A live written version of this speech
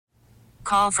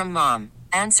Call from mom.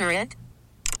 Answer it.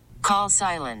 Call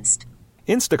silenced.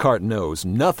 Instacart knows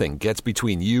nothing gets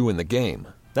between you and the game.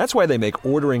 That's why they make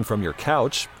ordering from your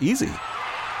couch easy.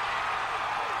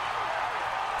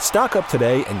 Stock up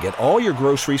today and get all your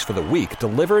groceries for the week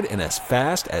delivered in as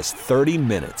fast as 30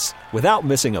 minutes without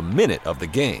missing a minute of the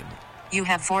game. You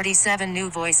have 47 new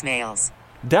voicemails.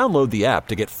 Download the app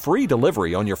to get free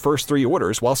delivery on your first 3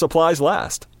 orders while supplies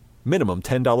last. Minimum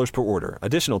 $10 per order.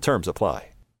 Additional terms apply.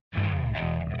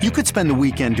 You could spend the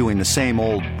weekend doing the same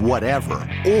old whatever,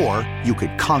 or you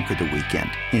could conquer the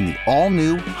weekend in the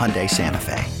all-new Hyundai Santa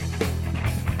Fe.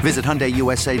 Visit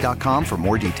HyundaiUSA.com for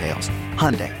more details.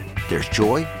 Hyundai, there's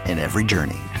joy in every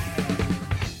journey.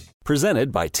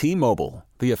 Presented by T-Mobile,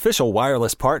 the official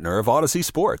wireless partner of Odyssey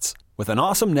Sports. With an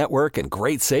awesome network and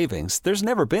great savings, there's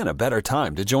never been a better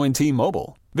time to join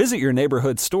T-Mobile. Visit your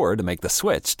neighborhood store to make the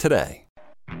switch today.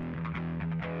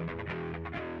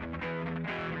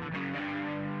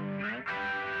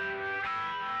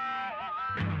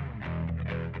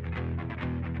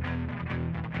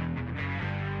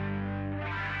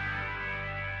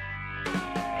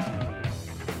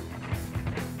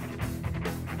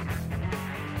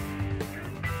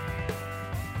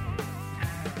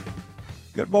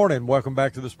 Good morning. Welcome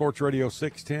back to the Sports Radio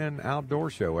 610 Outdoor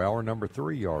Show. Hour number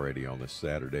 3 already on this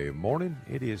Saturday morning.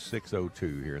 It is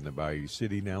 6:02 here in the Bayou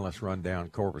City. Now let's run down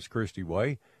Corpus Christi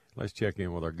way. Let's check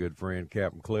in with our good friend,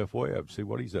 Captain Cliff Webb, see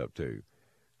what he's up to.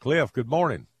 Cliff, good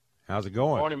morning. How's it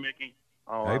going? Morning, Mickey.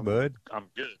 Oh, hey, bud. I'm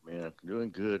good, man. Doing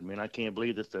good, man. I can't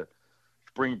believe that the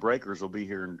spring breakers will be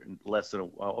here in less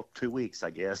than 2 weeks,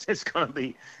 I guess. It's going to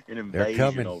be an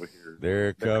invasion over here.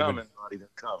 They're coming, buddy. They're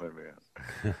coming,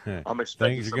 man. I'm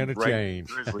expecting things are going to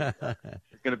change. It's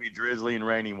going to be drizzly and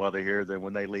raining while they're here. Then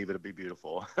when they leave, it'll be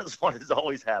beautiful. That's what it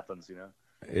always happens, you know.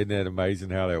 Isn't that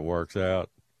amazing how that works out?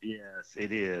 Yes,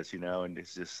 it is, you know, and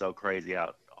it's just so crazy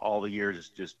out. All the years it's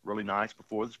just really nice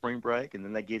before the spring break, and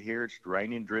then they get here, it's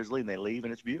raining and drizzly, and they leave,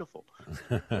 and it's beautiful.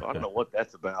 So I don't know what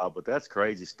that's about, but that's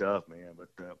crazy stuff, man. But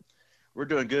we're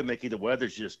doing good, Mickey. The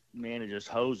weather's just, man, it just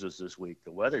hosed us this week.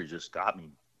 The weather just got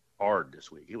me hard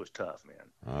this week. It was tough, man.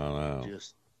 I know.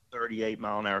 Just 38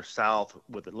 mile an hour south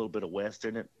with a little bit of west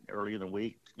in it earlier in the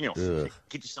week. You know,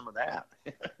 get you some of that.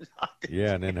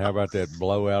 Yeah, and then how about that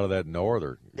blowout of that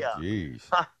norther? Yeah. Jeez.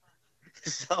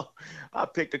 So I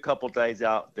picked a couple days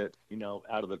out that, you know,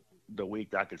 out of the week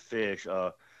that I could fish.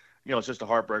 You know, it's just a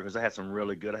heartbreaker because I had some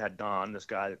really good. I had Don, this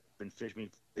guy that's been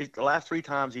fishing me. The last 3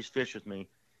 times he's fished with me,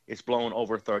 it's blown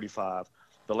over 35.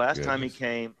 The last time he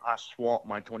came, I swamped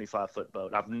my 25-foot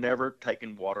boat. I've never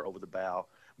taken water over the bow.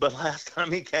 But last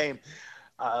time he came,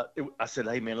 I said,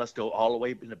 hey, man, let's go all the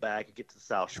way in the back and get to the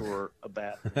South Shore of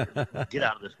Bass and get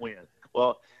out of this wind.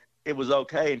 Well, it was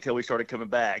okay until we started coming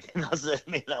back. And I said,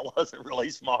 man, that wasn't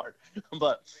really smart.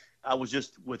 But I was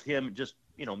just with him, just,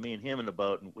 you know, me and him in the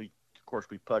boat. And we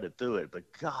putted through it. But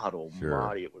God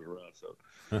almighty, it was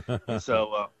rough.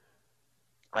 So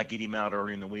I get him out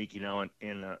early in the week, you know,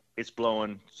 and it's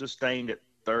blowing sustained at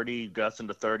 30, gusting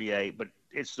to 38. But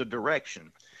it's the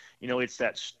direction. You know, it's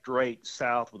that straight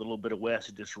south with a little bit of west.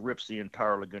 It just rips the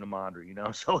entire Laguna Madre, you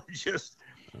know. So it just –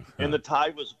 and the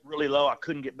tide was really low. I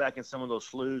couldn't get back in some of those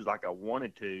sloughs like I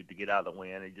wanted to get out of the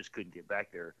wind. I just couldn't get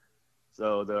back there.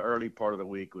 So the early part of the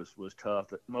week was tough.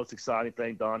 The most exciting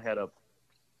thing, Don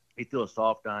he threw a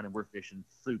soft line, and we're fishing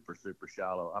super, super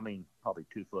shallow. I mean, probably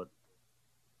 2 foot.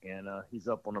 And he's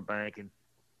up on the bank, and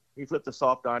he flipped the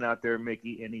soft line out there,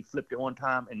 Mickey, and he flipped it one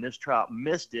time, and this trout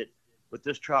missed it. But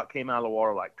this trout came out of the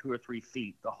water like 2 or 3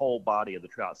 feet. The whole body of the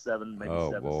trout, 7.5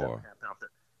 pounds,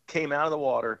 came out of the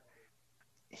water,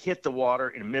 hit the water,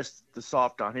 and missed the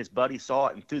soft on. His buddy saw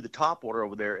it and threw the top water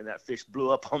over there, and that fish blew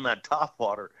up on that top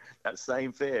water, that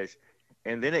same fish.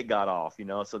 And then it got off, you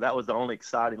know. So that was the only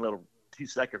exciting little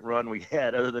 2-second run we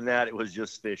had. Other than that, it was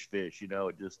just fish, you know.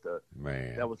 It just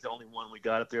man, that was the only one we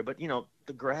got up there. But, you know,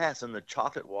 the grass and the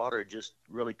chocolate water just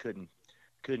really couldn't,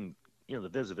 you know, the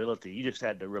visibility. You just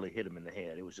had to really hit him in the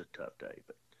head. It was a tough day.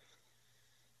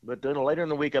 But then later in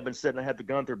the week, I've been sitting. I had the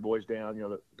Gunther boys down. You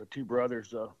know, the 2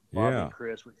 brothers, Bob and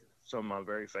Chris, which are some of my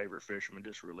very favorite fishermen.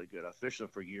 Just really good. I fished them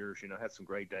for years. You know, had some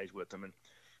great days with them, and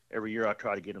every year I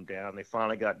try to get them down. They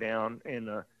finally got down, and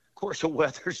of course the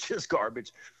weather's just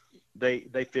garbage. They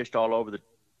fished all over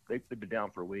They've been down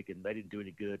for a week, and they didn't do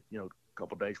any good. You know, a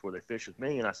couple of days where they fished with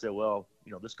me, and I said, well,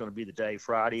 you know, this is going to be the day.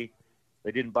 Friday,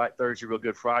 they didn't bite Thursday real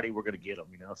good. Friday, we're going to get them.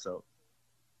 You know, so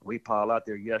we piled out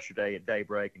there yesterday at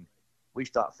daybreak, and we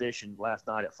stopped fishing last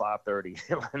night at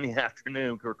 5:30 in the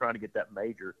afternoon because we're trying to get that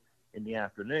major in the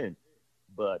afternoon.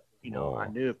 But, you know, I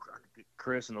knew if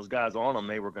Chris and those guys on them,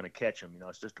 they were going to catch them. You know,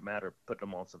 it's just a matter of putting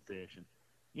them on some fish. And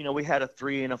we had a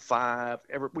 3 and a 5.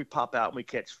 We pop out and we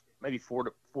catch maybe 4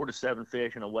 to 7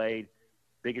 fish in a wade.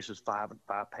 Biggest was 5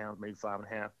 pounds, maybe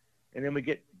 5.5. And then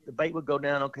the bait would go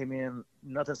down. Okay, man,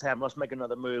 nothing's happened. Let's make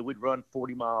another move. We'd run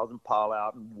 40 miles and pile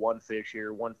out, and one fish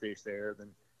here, one fish there. Then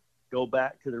go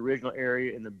back to the original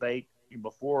area, and the bait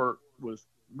before was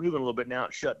moving a little bit. Now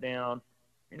it's shut down.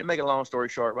 And to make a long story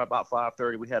short, by about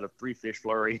 5:30, we had a 3-fish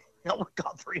flurry. We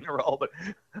caught 3 in a row, but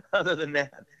other than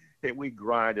that, we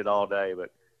grinded all day.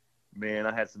 But man,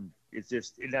 I had some.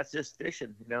 That's just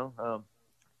fishing, Well,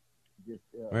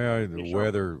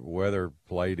 the weather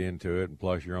played into it, and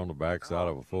plus you're on the backside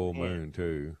of a full moon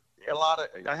too.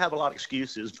 I have a lot of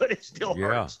excuses, but it still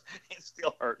hurts. It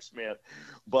still hurts, man.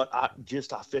 But I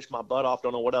fished my butt off.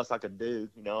 Don't know what else I could do.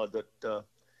 That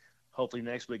hopefully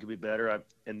next week will be better.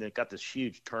 And they got this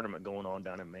huge tournament going on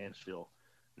down in Mansfield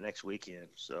next weekend.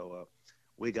 So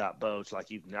we got boats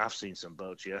I've seen some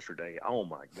boats yesterday. Oh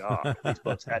my God, these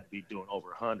boats had to be doing over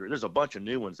 100. There's a bunch of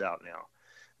new ones out now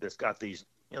that's got these.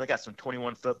 They got some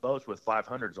 21-foot boats with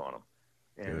 500s on them,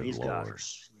 and Good these Lord. guys are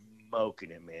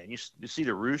smoking it, man. You see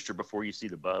the rooster before you see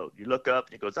the boat. You look up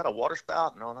and you go, "Is that a water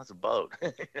spout?" No, that's a boat.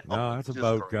 No, that's a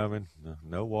boat coming.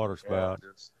 No water spout. Yeah,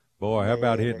 Boy, how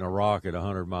about hitting a rock at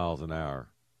 100 miles an hour?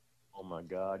 Oh my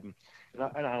God!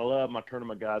 And I love my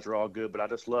tournament guys are all good, but I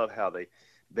just love how they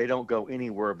don't go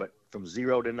anywhere but from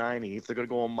 0 to 90. If they're going to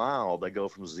go a mile, they go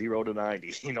from 0 to 90.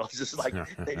 It's just like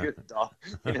they just dog.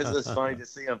 And it's just funny to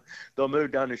see them. They'll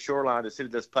move down the shoreline to see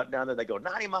this putt down there. They go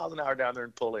 90 miles an hour down there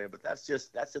and pull in. But that's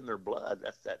in their blood.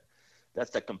 That's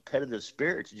that competitive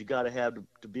spirit that you got to have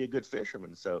to be a good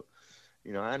fisherman. So,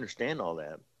 I understand all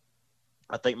that.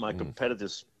 I think my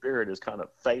competitive spirit has kind of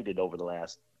faded over the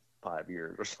last 5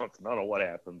 years or something. I don't know what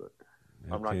happened, but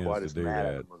I'm not quite as mad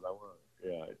at them as I was.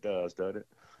 Yeah, it does, doesn't it?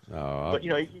 But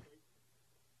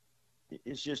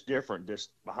it's just different. Just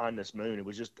behind this moon,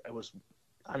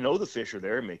 I know the fish are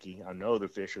there, Mickey. I know the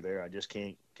fish are there. I just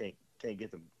can't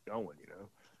get them going.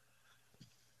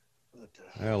 But,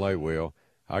 Well, they will.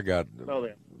 I got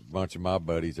a bunch of my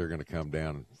buddies. They're going to come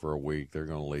down for a week. They're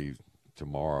going to leave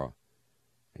tomorrow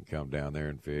and come down there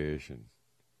and fish. And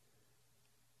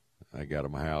I got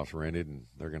them a house rented, and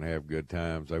they're going to have good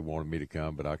times. They wanted me to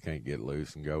come, but I can't get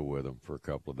loose and go with them for a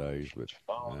couple of days. But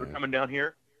they're coming down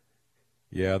here?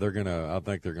 Yeah, I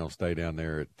think they're going to stay down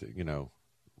there at,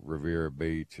 Riviera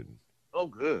Beach. And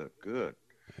good.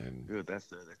 And good.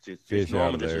 That's it. Fish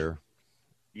out of there.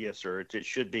 Yes, sir. It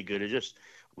should be good.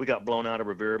 We got blown out of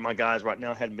Riviera. My guys right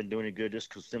now hadn't been doing it good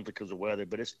simply because of weather,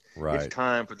 but it's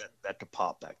time for that to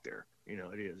pop back there.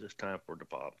 It is. It's time for it to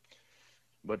pop.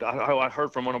 But I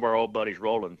heard from one of our old buddies,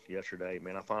 Roland, yesterday.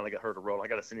 Man, I finally got heard of Roland. I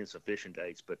got to send him some fishing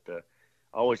dates, but I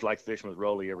always like fishing with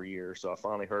Rolly every year, so I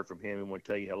finally heard from him and want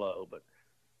to tell you hello. But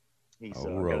he's I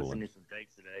got to send him some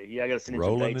dates today. Yeah, I got to send him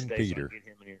some dates today. Peter. So I can get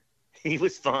him in here. He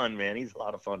was fun, man. He's a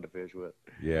lot of fun to fish with.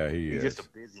 Yeah, he's just a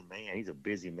busy man. He's a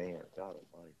busy man. God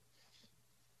almighty.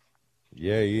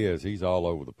 Yeah, he is. He's all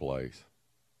over the place.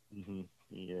 Mm-hmm.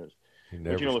 He is. He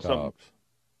never stops.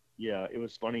 Yeah, it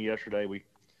was funny yesterday. We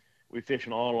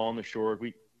fishing all along the shore.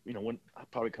 I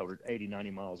probably covered 80,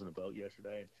 90 miles in a boat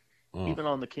yesterday. Even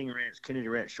on the Kennedy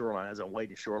Ranch shoreline, as I'm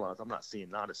wading shorelines, I'm not seeing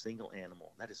not a single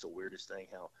animal. That is the weirdest thing,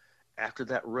 how after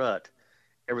that rut,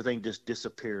 everything just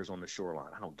disappears on the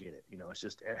shoreline. I don't get it.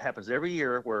 It happens every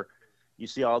year where you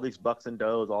see all these bucks and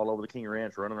does all over the King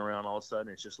Ranch running around. All of a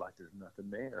sudden, it's just like there's nothing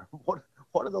there. What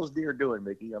are those deer doing,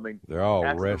 Mickey? I mean, they're all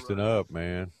resting up,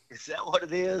 man. Is that what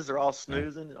it is? They're all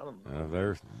snoozing. I don't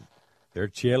know. They're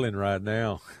chilling right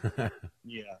now.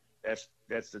 Yeah, it's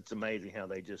amazing how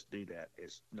they just do that.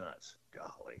 It's nuts.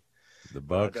 Golly. The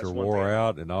bucks are wore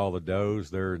out, and all the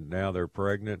does they're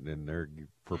pregnant and they're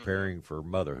preparing for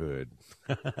motherhood.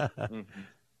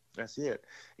 That's it.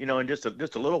 In just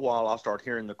a little while, I'll start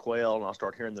hearing the quail and I'll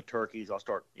start hearing the turkeys. I'll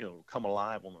start come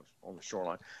alive on the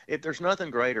shoreline. If there's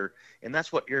nothing greater, and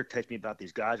that's what irritates me about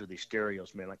these guys with these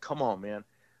stereos, man. Like, come on, man.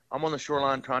 I'm on the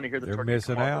shoreline trying to hear the turkeys.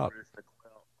 They're missing out.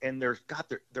 And they're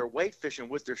weight fishing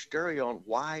with their stereo on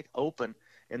wide open,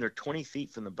 and they're 20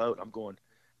 feet from the boat. I'm going,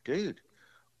 dude,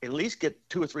 at least get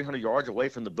 200 or 300 yards away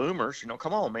from the boomers.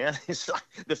 Come on, man. It's like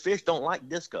the fish don't like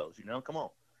discos. Come on.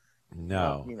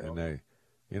 No, and they,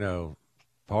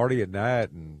 party at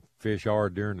night and fish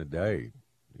hard during the day.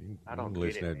 You can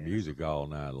listen to that music all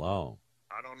night long.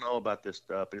 I don't know about this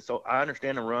stuff. So I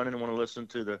understand the running and want to listen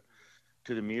to the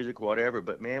music, whatever.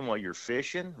 But man, while you're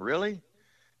fishing, really.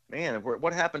 Man,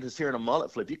 what happened is hearing a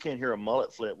mullet flip. You can't hear a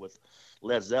mullet flip with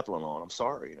Led Zeppelin on. I'm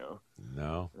sorry,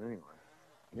 No. Anyway.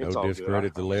 No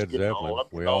discredit to Led Zeppelin.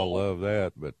 We all love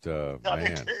that, but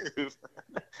man,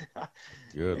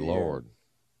 good Lord.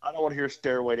 I don't want to hear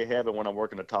Stairway to Heaven when I'm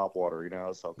working the top water,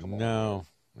 so come on. No,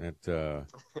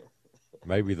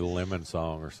 maybe the Lemon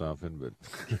Song or something, but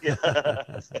yeah,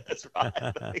 that's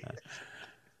right.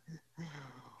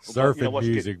 Surfing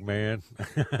music, man.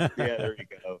 Yeah, there you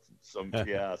go. Some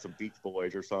Beach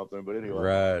Boys or something. But anyway,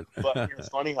 right. But it's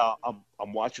funny how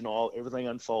I'm watching everything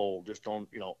unfold. Just on,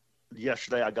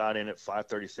 yesterday I got in at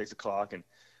 5:30, 6 o'clock, and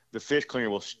the fish cleaner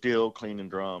was still cleaning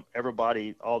drum.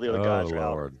 Everybody, all the other guys are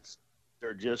Lord. out.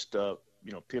 They're just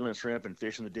peeling shrimp and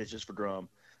fishing the ditches for drum.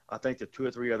 I think the 2 or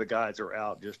 3 other guys are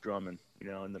out just drumming,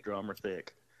 and the drum are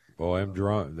thick. Boy, them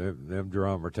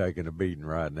drum are taking a beating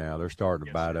right now. They're starting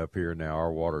to bite up here now.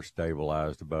 Our water's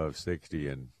stabilized above 60,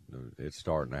 and it's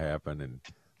starting to happen. And,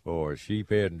 boy,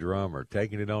 sheephead and drum are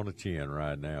taking it on the chin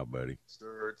right now, buddy.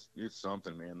 Sure, it's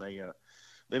something, man.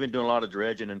 They've been doing a lot of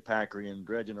dredging and packery and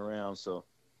dredging around, so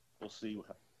we'll see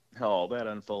how all that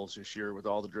unfolds this year with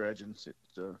all the dredging. It's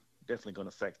definitely going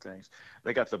to affect things.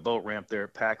 They got the boat ramp there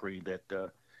at Packery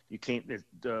that you can't.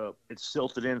 It's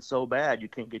silted in so bad you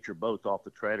can't get your boats off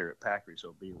the trailer at Packery. So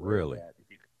it'll be really bad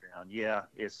if you get down. Yeah,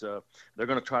 it's they're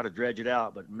going to try to dredge it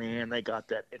out, but man, they got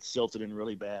that. It's silted in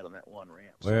really bad on that one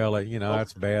ramp. So, well,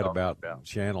 that's bad about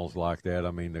channels like that.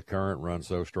 I mean, the current runs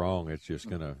so strong, it's just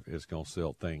gonna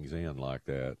silt things in like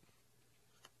that.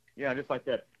 Yeah, just like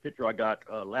that picture I got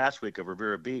last week of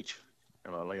Rivera Beach,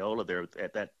 Loyola there.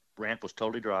 That ramp was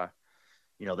totally dry.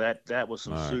 That was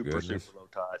some super low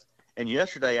tides. And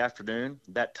yesterday afternoon,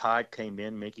 that tide came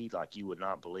in, Mickey, like you would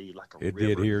not believe, like a river. It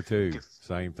did here too.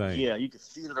 Same thing. Yeah, you could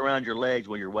feel it around your legs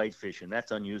when you're wade fishing.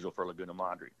 That's unusual for Laguna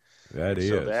Madre. That is.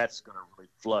 So that's going to really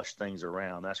flush things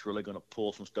around. That's really going to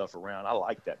pull some stuff around. I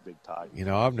like that big tide.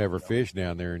 I've never fished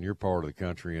down there in your part of the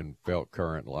country and felt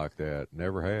current like that.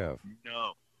 Never have.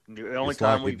 No. The only it's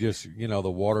time like it just,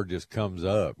 the water just comes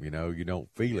up. You don't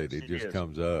feel it. It just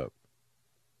comes up.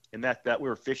 And that we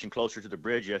were fishing closer to the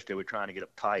bridge yesterday. We're trying to get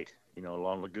up tight,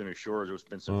 along Laguna shores. There's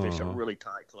been some fish up really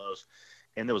tight close,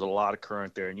 and there was a lot of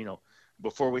current there. And,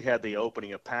 before we had the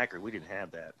opening of Packer, we didn't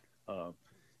have that.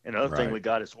 And another thing we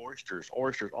got is oysters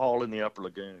all in the upper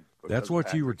lagoon. That's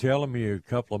what you were telling me a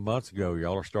couple of months ago.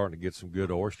 Y'all are starting to get some good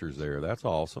oysters there. That's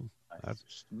awesome.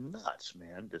 That's nuts,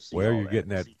 man. To see you're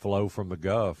getting that flow from the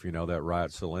Gulf, that right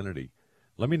salinity.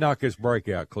 Let me knock this break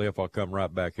out, Cliff. I'll come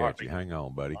right back at you. Hang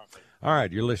on, buddy. All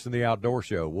right, you're listening to The Outdoor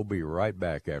Show. We'll be right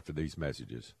back after these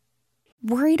messages.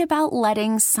 Worried about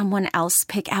letting someone else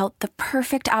pick out the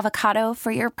perfect avocado for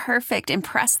your perfect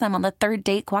impress them on the third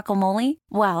date guacamole?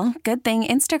 Well, good thing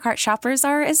Instacart shoppers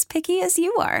are as picky as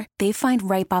you are. They find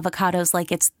ripe avocados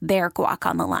like it's their guac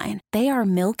on the line. They are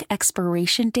milk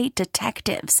expiration date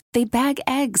detectives. They bag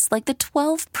eggs like the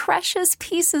 12 precious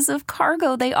pieces of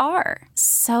cargo they are.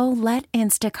 So let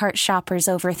Instacart shoppers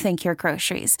overthink your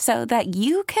groceries so that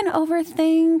you can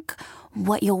overthink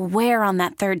what you'll wear on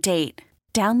that third date.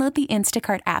 Download the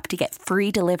Instacart app to get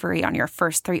free delivery on your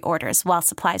first 3 orders while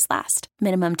supplies last.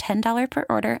 Minimum $10 per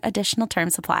order. Additional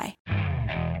terms apply.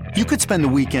 You could spend the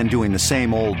weekend doing the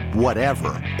same old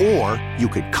whatever, or you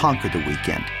could conquer the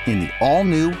weekend in the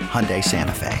all-new Hyundai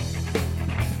Santa Fe.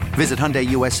 Visit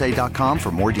HyundaiUSA.com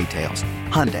for more details.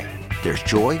 Hyundai, there's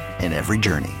joy in every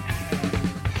journey.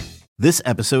 This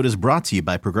episode is brought to you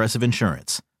by Progressive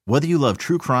Insurance. Whether you love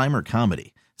true crime or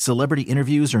comedy, celebrity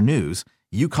interviews or news,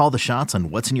 you call the shots on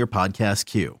what's in your podcast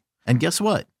queue. And guess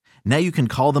what? Now you can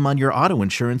call them on your auto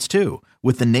insurance too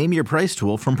with the Name Your Price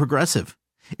tool from Progressive.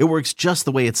 It works just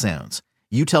the way it sounds.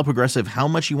 You tell Progressive how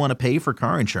much you want to pay for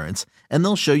car insurance, and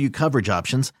they'll show you coverage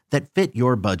options that fit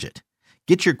your budget.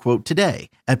 Get your quote today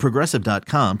at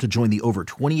Progressive.com to join the over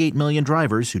 28 million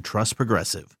drivers who trust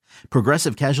Progressive.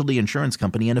 Progressive Casualty Insurance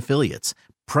Company and Affiliates.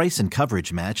 Price and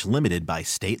coverage match limited by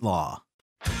state law.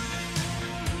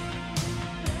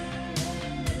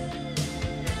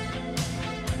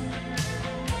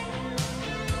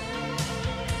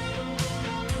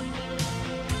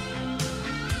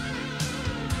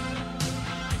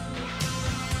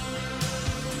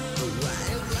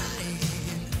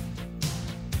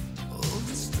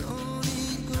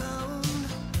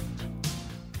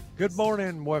 Good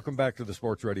morning. Welcome back to the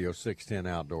Sports Radio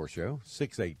 610 Outdoor Show,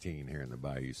 618 here in the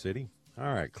Bayou City.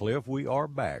 All right, Cliff, we are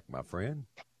back, my friend.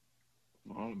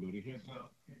 All right, buddy.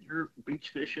 Your beach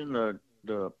fishing,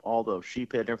 all the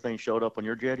sheephead and everything showed up on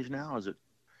your jetties now? Is it?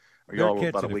 Are They're y'all catching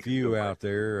about a a week few ago? out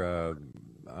there.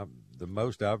 The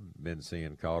most I've been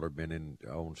seeing caught have been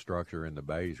on structure in the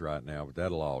bays right now, but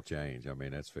that'll all change. I mean,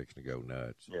 that's fixing to go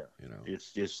nuts. Yeah, you know.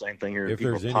 It's just the same thing here. If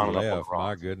People there's any piling up on left, the my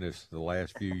rocks. goodness, the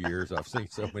last few years I've seen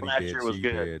so many Last dead year was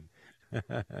sheephead.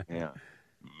 good. Yeah,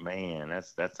 Man,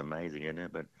 that's amazing, isn't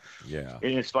it? But Yeah.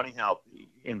 and it's funny how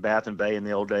in Baffin Bay in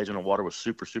the old days when the water was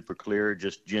super, super clear,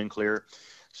 just gin clear.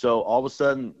 So all of a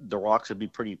sudden the rocks would be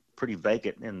pretty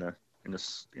vacant in the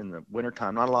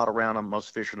wintertime. Not a lot around them.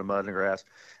 Most fish in the mud and the grass.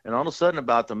 And all of a sudden,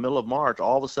 about the middle of March,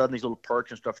 all of a sudden these little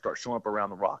perch and stuff start showing up around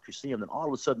the rocks. You see them, then all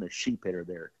of a sudden the sheephead are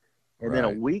there. And then a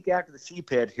week after the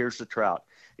sheephead, here's the trout.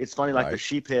 It's funny, like the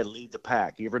sheephead lead the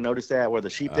pack. You ever notice that, where the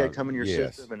sheephead come in your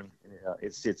system, and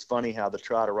it's funny how the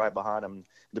trout are right behind them,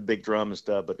 the big drum and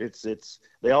stuff. But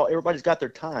everybody's got their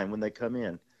time when they come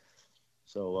in.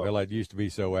 So well, it used to be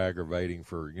so aggravating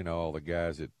for all the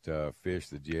guys that fish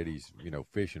the jetties,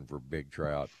 fishing for big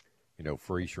trout,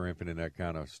 free shrimping and that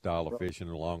kind of style of fishing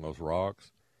along those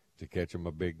rocks to catch them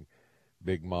a big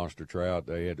monster trout.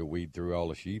 They had to weed through all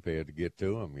the sheephead to get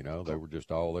to them. They were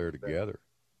just all there together.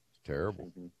 It's terrible.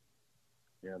 Mm-hmm.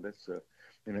 Yeah, that's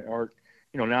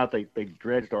now that they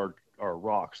dredged our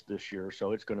rocks this year,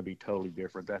 so it's going to be totally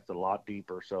different. That's a lot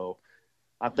deeper. So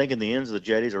I'm thinking the ends of the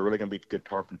jetties are really going to be good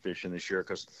tarpon fishing this year,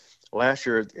 because last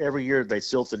year, every year they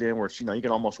silted in where you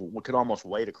could almost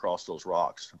wade across those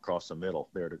rocks across the middle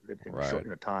there in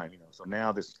shorten the time. So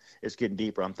now it's getting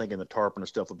deeper. I'm thinking the tarpon and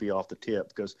stuff will be off the tip,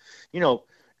 because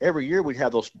every year we'd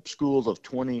have those schools of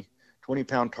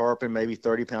 20-pound tarpon, maybe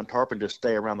 30-pound tarpon just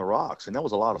stay around the rocks, and that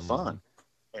was a lot of fun.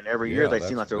 And every year they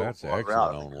seem like they're that's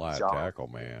excellent on light tackle,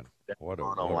 man. What a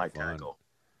light fun tackle.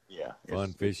 Yeah,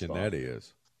 fun fishing fun. That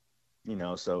is.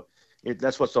 So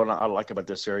that's what's so I like about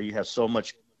this area. You have so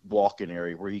much walk-in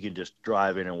area where you can just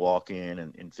drive in and walk in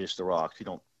and fish the rocks. You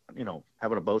don't,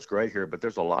 having a boat's great here, but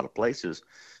there's a lot of places,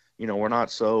 we're not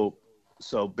so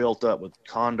built up with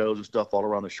condos and stuff all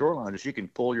around the shoreline. Just you can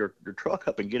pull your truck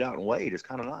up and get out and wade. It's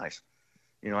kind of nice.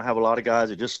 I have a lot of guys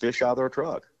that just fish out of their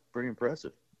truck. Pretty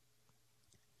impressive.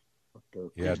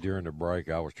 Yeah, during the break,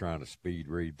 I was trying to speed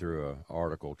read through an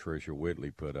article Tricia Whitley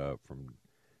put up from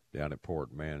down at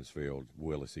Port Mansfield,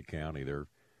 Willacy County. They're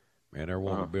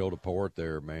wanting to build a port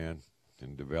there, man,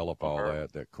 and develop all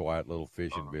that quiet little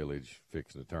fishing village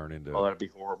fixing to turn into. Oh, that'd be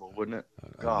horrible, wouldn't it?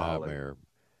 A nightmare.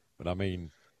 But I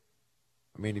mean,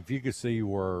 if you could see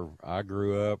where I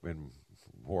grew up and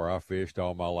where I fished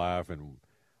all my life and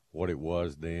what it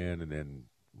was then and then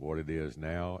what it is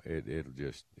now,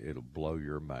 it'll blow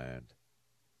your mind.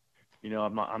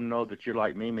 I know that you're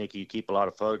like me, Mickey. You keep a lot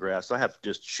of photographs. I have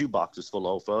just shoe boxes full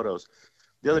of old photos.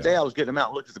 The other day I was getting them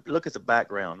out. Look at the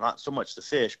background. Not so much the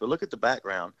fish, but look at the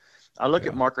background. I look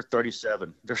at marker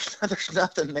 37. There's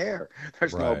nothing there.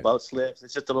 There's no boat slips.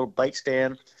 It's just a little bait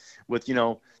stand with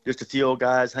just a few old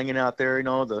guys hanging out there. I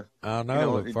know.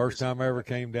 The first time I ever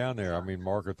came down there,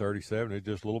 marker 37. It's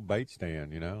just a little bait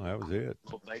stand. That was it.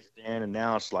 Little bait stand, and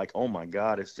now it's like, oh my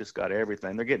God, it's just got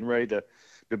everything. They're getting ready to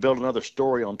build another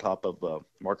story on top of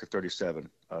marker 37.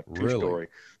 Two-story.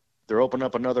 They're opening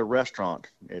up another restaurant.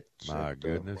 My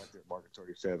goodness. Marker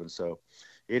 37. So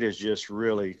it is just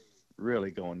really,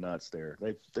 really going nuts there.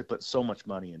 They put so much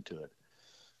money into it.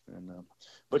 And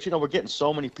but we're getting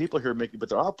so many people here, Mickey.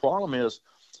 But our problem is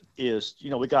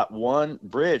we got one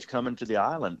bridge coming to the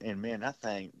island, and man, that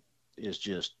thing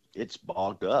is it's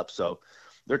bogged up. So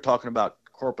they're talking about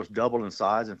Corpus double in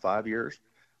size in 5 years.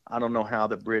 I don't know how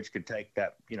the bridge could take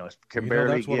that.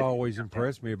 That's what always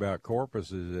impressed me about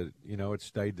Corpus is that it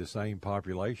stayed the same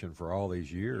population for all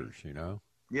these years.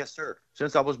 Yes, sir.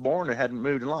 Since I was born, it hadn't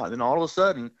moved a lot. Then all of a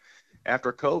sudden,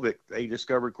 after COVID, they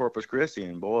discovered Corpus Christi,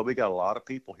 and boy, we got a lot of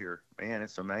people here. Man,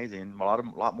 it's amazing. A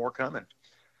lot more coming.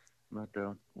 But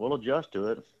we'll adjust to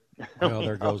it. Well,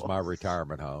 there goes my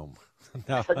retirement home.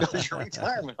 There goes your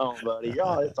retirement home, buddy.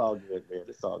 Oh, it's all good, man.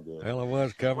 It's all good. Well, I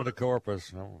was coming to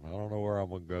Corpus. I don't know where I'm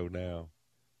going to go now.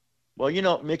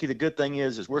 Well, Mickey, the good thing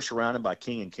is we're surrounded by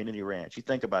King and Kennedy Ranch. You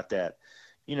think about that.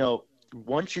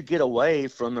 Once you get away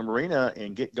from the marina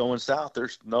and get going south,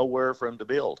 there's nowhere for them to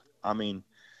build.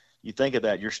 You think of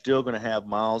that, you're still going to have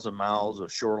miles and miles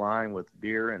of shoreline with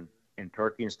deer and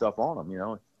turkey and stuff on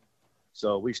them,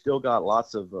 So we still got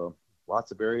lots of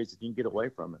areas that you can get away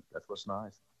from it. That's what's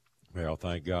nice. Well,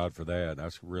 thank God for that.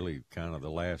 That's really kind of the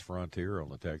last frontier on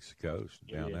the Texas coast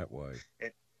down that way.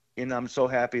 And I'm so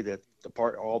happy that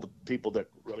all the people that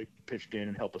really pitched in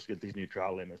and helped us get these new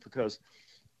trout limits, because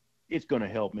it's going to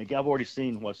help me. I've already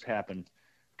seen what's happened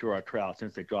to our trout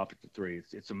since they dropped it to 3.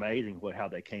 It's amazing how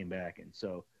they came back. And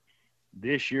so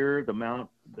this year,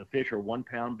 the fish are 1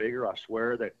 pound bigger. I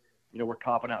swear that, we're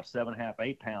topping out 7.5,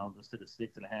 8 pounds instead of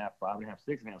 6.5, 5.5,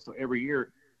 6.5. So every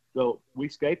year, so we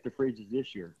escaped the freezes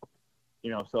this year,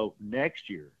 so next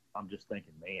year, I'm just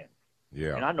thinking, man.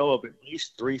 Yeah. And I know of at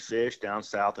least 3 fish down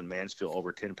south in Mansfield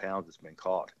over 10 pounds that's been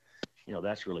caught.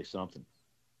 That's really something,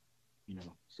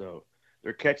 so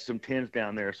they're catching some 10s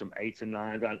down there, some 8s and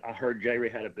 9s. I heard Jay Ray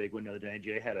had a big one the other day.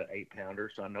 Jay had an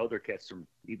 8-pounder, so I know they're catching some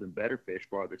even better fish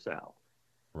farther south.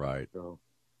 Right. So,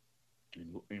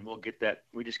 and we'll get that.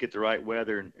 We just get the right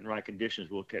weather and right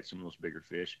conditions. We'll catch some of those bigger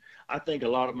fish. I think a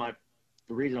lot of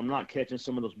the reason I'm not catching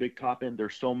some of those big top end,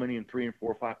 there's so many in 3 and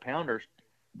 4 or 5 pounders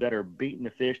that are beating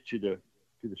the fish to the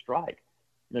strike.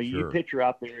 You know, you picture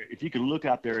out there, if you can look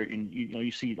out there and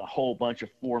you see a whole bunch of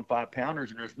 4 and 5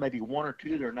 pounders, and there's maybe 1 or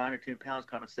 2 that are 9 or 10 pounds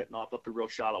kind of sitting off up the real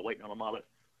shallow, waiting on them all.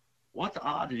 What's the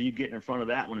odds of you getting in front of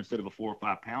that one instead of a 4 or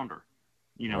 5 pounder?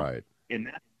 You know, right. And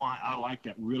that's why I like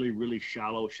that really, really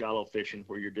shallow fishing,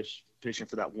 where you're just fishing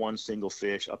for that one single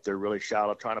fish up there really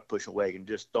shallow, trying to push away and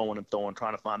just throwing,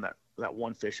 trying to find that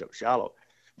one fish up shallow.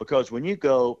 Because when you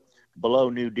go below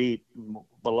knee deep,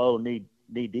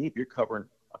 you're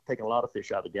taking a lot of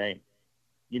fish out of the game.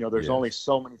 You know, there's only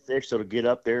so many fish that'll get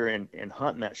up there and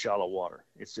hunt in that shallow water.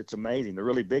 It's amazing. The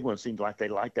really big ones seem like they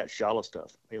like that shallow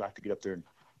stuff. They like to get up there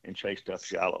and chase stuff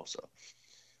shallow. So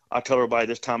I tell everybody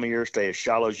this time of year, stay as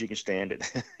shallow as you can stand it.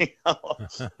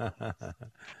 But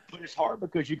it's hard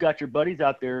because you got your buddies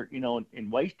out there, in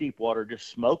waist deep water, just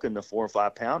smoking the 4 or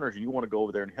 5 pounders, and you want to go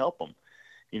over there and help them,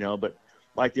 But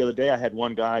like the other day, I had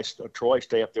one guy, Troy,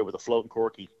 stay up there with a floating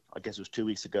corky. I guess it was 2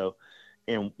 weeks ago,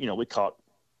 and we caught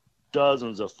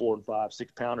dozens of 4 and 5,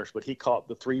 6 pounders, but he caught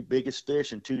the 3 biggest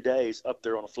fish in 2 days up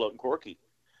there on a floating corky.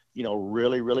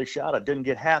 Really, really shot. I didn't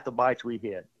get half the bites we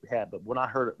had, but when I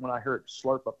heard it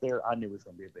slurp up there, I knew it was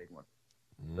going to be a big one.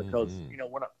 Because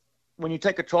when you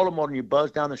take a trolling motor and you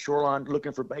buzz down the shoreline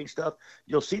looking for bait stuff,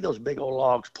 you'll see those big old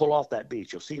logs pull off that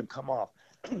beach. You'll see them come off.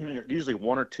 Usually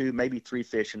 1 or 2, maybe 3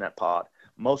 fish in that pod.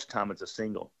 Most of the time it's a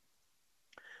single.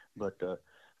 But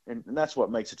and that's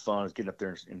what makes it fun, is getting up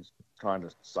there and trying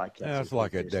to psych that. Yeah, it's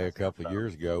like that day a couple of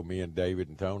years ago. Me and David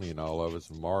and Tony and all of us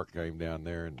and Mark came down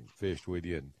there and fished with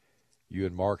you, and you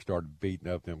and Mark started beating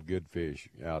up them good fish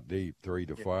out deep, 3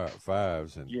 to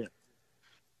 5s, and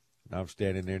I'm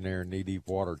standing in there in knee-deep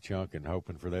water chunking,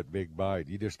 hoping for that big bite.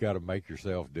 You just got to make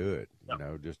yourself do it.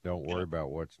 Just don't worry about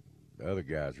what the other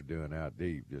guys are doing out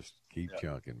deep. Just keep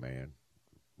chunking, man.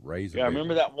 Raise I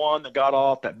remember that one that got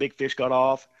off, that big fish got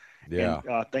off. Yeah.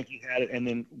 And I think he had it, and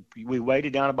then we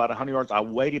waded down about 100 yards. I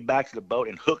waded back to the boat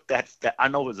and hooked that. I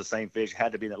know it was the same fish. It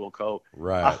had to be that little cove.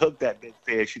 Right. I hooked that big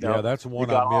fish. Yeah, that's the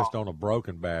one I missed on a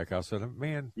broken back. I said,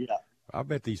 man, yeah, I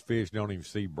bet these fish don't even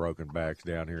see broken backs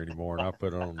down here anymore. And I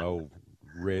put on an old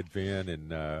red fin,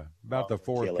 and about the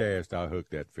 4th cast, I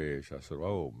hooked that fish. I said,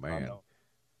 oh, man.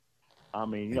 I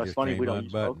mean, it's funny we don't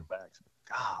use broken backs.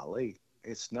 Golly,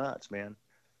 it's nuts, man.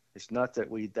 It's nuts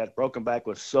that broken back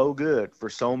was so good for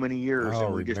so many years. Oh,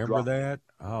 and we remember just that?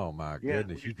 Oh, my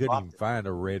goodness. You couldn't even find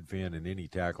a red fin in any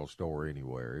tackle store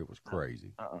anywhere. It was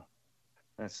crazy.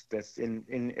 That's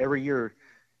in every year,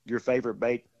 your favorite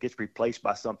bait gets replaced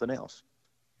by something else.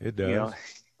 It does.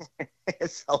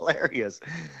 It's hilarious.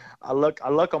 I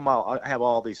have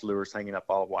all these lures hanging up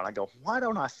all the while. I go, why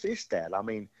don't I fish that? I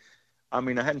mean, I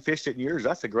hadn't fished it in years.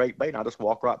 That's a great bait. And I just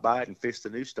walk right by it and fish the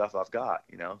new stuff I've got,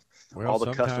 Well, all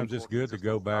the sometimes it's good to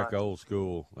go back old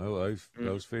school. Oh,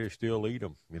 those fish still eat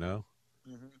them,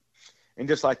 Mm-hmm. And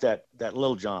just like that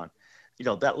Little John,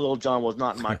 that Little John was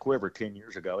not in my quiver 10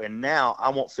 years ago. And now I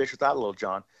won't fish without Little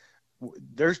John.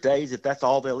 There's days that's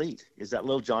all they'll eat is that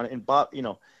Little John. And Bob,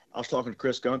 I was talking to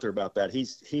Chris Gunther about that. He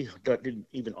didn't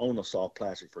even own a soft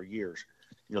plastic for years.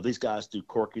 These guys do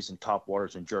corkies and top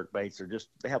waters and jerk baits.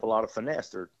 They have a lot of finesse.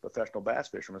 They're professional bass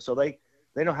fishermen. So they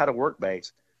know how to work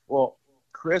baits. Well,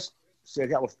 Chris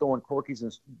said I was throwing corkies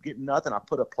and getting nothing. I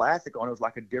put a plastic on. It was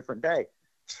like a different day.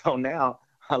 So now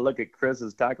I look at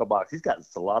Chris's tackle box. He's got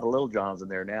a lot of Little Johns in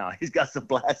there now. He's got some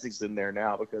plastics in there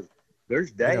now because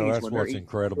there's days that's when what's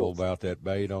incredible about that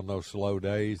bait on those slow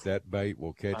days. That bait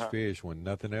will catch fish when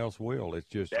nothing else will. It's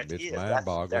just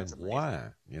mind-boggling.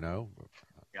 Why,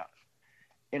 Yeah.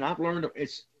 And I've learned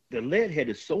the lead head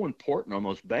is so important on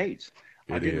those baits.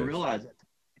 I didn't realize it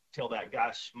until that guy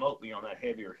smoked me on that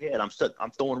heavier head.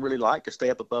 I'm throwing really light to stay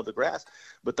up above the grass,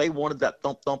 but they wanted that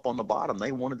thump on the bottom.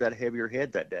 They wanted that heavier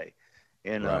head that day.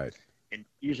 And and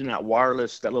using that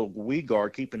wireless, that little weed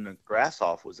guard, keeping the grass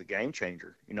off was a game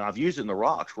changer. I've used it in the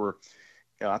rocks where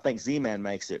I think Z-Man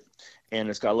makes it, and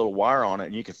it's got a little wire on it,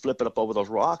 and you can flip it up over those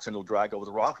rocks, and it'll drag over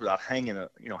the rocks without hanging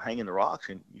the rocks,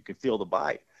 and you can feel the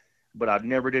bite. But I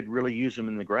never did really use them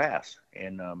in the grass.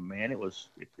 And, man,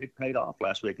 it paid off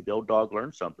last week. The old dog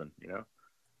learned something,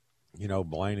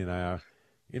 Blaine and I,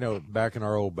 back in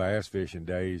our old bass fishing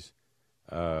days,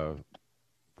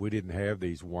 we didn't have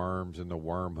these worms and the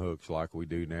worm hooks like we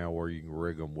do now where you can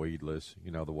rig them weedless,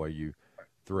 the way you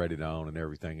thread it on and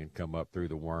everything and come up through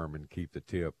the worm and keep the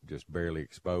tip just barely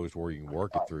exposed where you can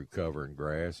work it through cover and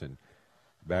grass. And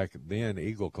back then,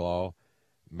 Eagle Claw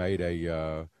made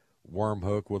a worm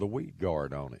hook with a weed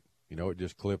guard on it. You know, it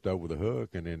just clipped over the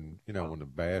hook, and then, you know, when the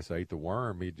bass ate the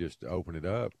worm, he'd just open it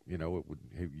up. You know,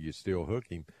 you'd still hook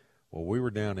him. Well, we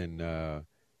were down in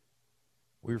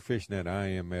we were fishing that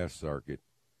IMS circuit,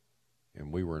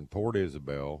 and we were in Port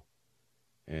Isabel,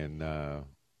 and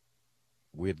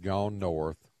we had gone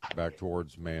north back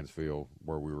towards Mansfield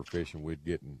where we were fishing.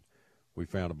 We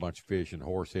found a bunch of fish in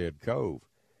Horsehead Cove.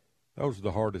 Those are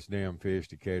the hardest damn fish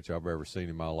to catch I've ever seen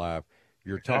in my life.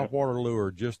 Your topwater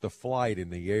lure, just the flight in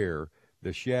the air,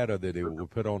 the shadow that it would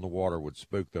put on the water would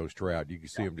spook those trout. You could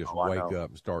see them just wake up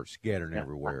and start scattering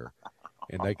everywhere.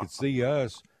 And they could see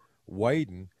us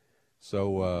waiting.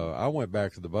 So I went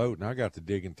back to the boat, and I got to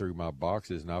digging through my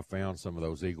boxes, and I found some of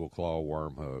those Eagle Claw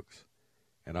worm hooks.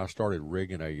 And I started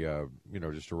rigging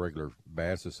just a regular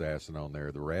bass assassin on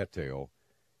there, the rat tail,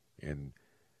 and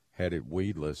had it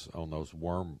weedless on those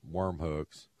worm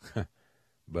hooks.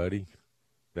 Buddy,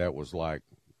 that was like,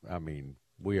 I mean,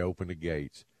 we opened the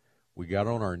gates. We got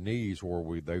on our knees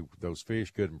where those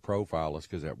fish couldn't profile us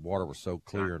because that water was so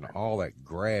clear and all that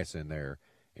grass in there.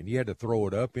 And you had to throw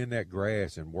it up in that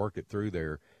grass and work it through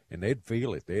there, and they'd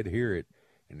feel it. They'd hear it.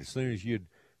 And as soon as you'd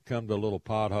come to a little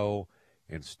pothole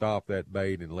and stop that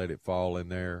bait and let it fall in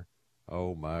there,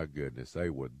 oh, my goodness, they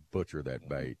would butcher that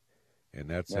bait. And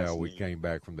that's how we came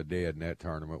back from the dead in that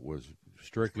tournament, was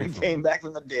strictly came back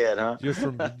from the dead, huh?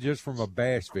 just from a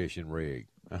bass fishing rig.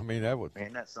 I mean, that was.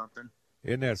 Ain't that something?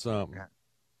 Isn't that something?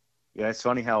 Yeah, it's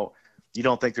funny how you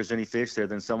don't think there's any fish there,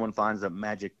 then someone finds a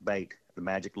magic bait, the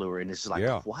magic lure, and it's just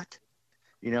like, what?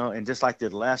 You know, and just like the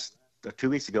last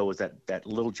 2 weeks ago was that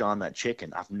Little John, that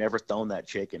chicken. I've never thrown that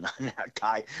chicken. That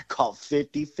guy caught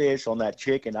 50 fish on that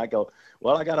chicken. I go,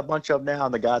 well, I got a bunch of them now.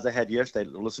 And the guys I had yesterday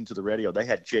listened to the radio. They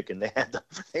had chicken. They had the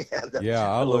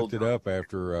I looked it up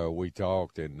after we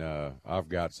talked, and I've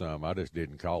got some. I just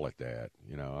didn't call it that.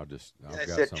 You know, I've got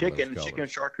said some chicken, of chicken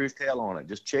chartreuse tail on it.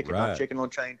 Just chicken, not chicken on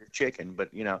chain, just chicken.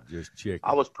 But, you know, just chicken.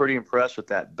 I was pretty impressed with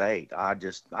that bait. I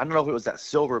don't know if it was that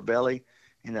silver belly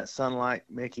in that sunlight,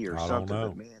 Mickey, or something,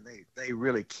 but man, they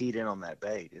really keyed in on that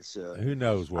bait. It's who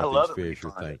knows what these fish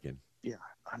are thinking? Yeah,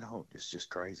 I know, it's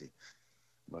just crazy.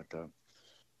 But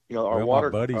you know, our water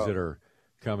my buddies that are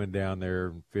coming down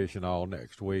there fishing all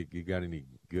next week, you got any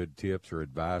good tips or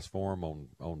advice for them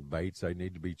on baits they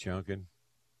need to be chunking?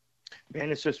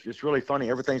 Man, it's really funny.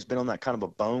 Everything's been on that kind of a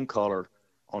bone color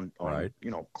on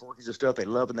you know, corkies and stuff. They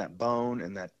loving that bone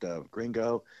and that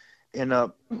gringo, and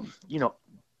you know.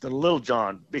 The Little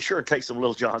John, be sure to take some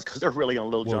Little Johns because they're really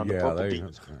on Little John.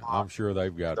 I'm sure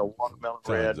they've got the watermelon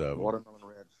tons red. of them. Watermelon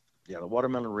red. Yeah, the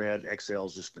watermelon red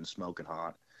XL's just been smoking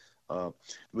hot.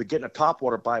 We're getting a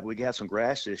topwater bite. We got some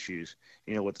grass issues,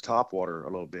 you know, with the topwater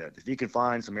a little bit. If you can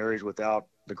find some areas without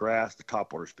the grass, the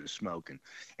topwater's been smoking.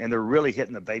 And they're really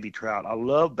hitting the baby trout. I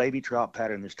love baby trout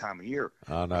pattern this time of year.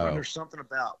 I know. And there's something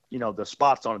about, you know, the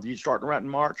spots on it. You start right in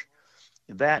March.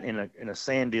 That in a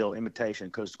sand eel imitation,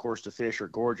 because of course the fish are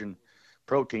gorging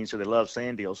protein, so they love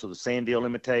sand eel. So the sand eel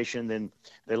imitation, then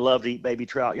they love to eat baby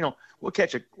trout. You know, we'll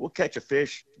catch a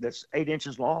fish that's 8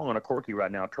 inches long on a corky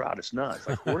right now. Trout, it's nuts.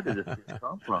 Like, where did this fish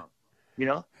come from? You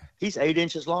know, he's 8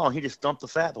 inches long. He just dumped the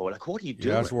fat boy. Like, what are you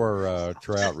doing? That's where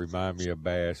trout remind me of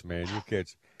bass, man.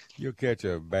 You'll catch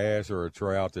a bass or a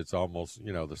trout that's almost,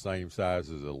 you know, the same size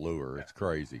as a lure. It's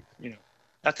crazy. You know.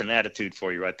 That's an attitude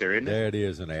for you right there, isn't it? That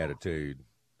is an attitude.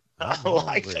 I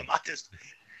like them.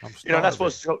 You know,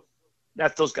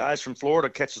 that's those guys from Florida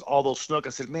catches all those snook. I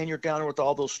said, man, you're down there with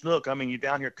all those snook. I mean, you're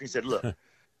down here. He said, look,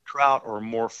 trout are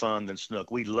more fun than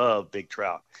snook. We love big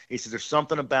trout. He said, there's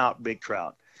something about big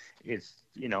trout. It's,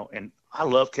 you know, and I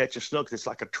love catching snook. It's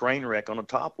like a train wreck on the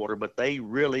topwater, but they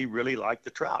really, really like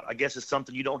the trout. I guess it's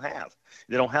something you don't have.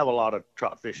 They don't have a lot of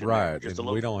trout fishing. Right, and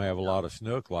we don't have a lot of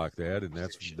snook like that, and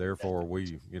that's therefore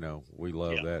we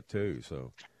love that too.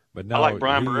 So, but no, like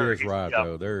Brian he Brewer. is right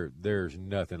though. There's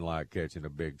nothing like catching a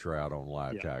big trout on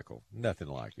live tackle. Nothing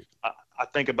like it. I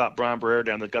think about Brian Brewer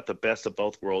down there. Got the best of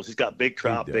both worlds. He's got big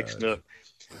trout, big snook.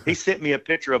 He sent me a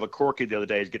picture of a corky the other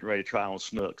day. He's getting ready to try on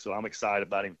snook, so I'm excited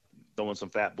about him throwing some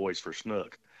fat boys for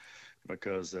snook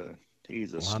because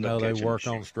he's a snook. I know they work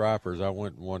on stripers. I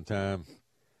went one time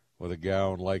with a guy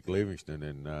on Lake Livingston,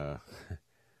 and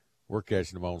we're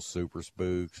catching them on super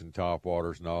spooks and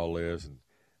topwaters and all this. And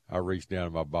I reached down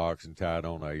in my box and tied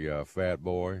on a fat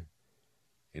boy,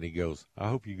 and he goes, "I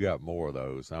hope you got more of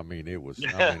those." I mean,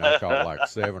 I caught like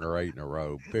 7 or 8 in a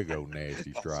row, big old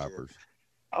nasty stripers.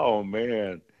 Oh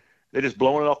man. They're just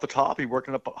blowing it off the top. You're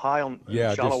working up high on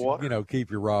shallow water. You know, keep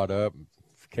your rod up,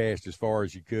 cast as far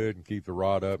as you could and keep the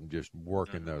rod up and just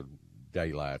working the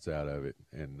daylights out of it,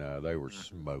 and they were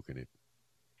smoking it.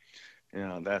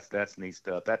 That's neat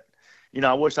stuff.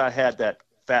 I wish I had that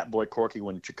Fat Boy Corky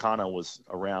when Chicano was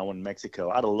around in Mexico.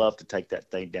 I'd have loved to take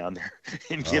that thing down there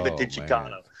and give it to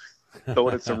Chicano. So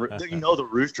the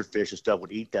rooster fish and stuff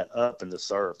would eat that up in the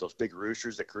surf. Those big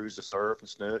roosters that cruise the surf and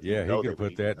snook. Yeah, he could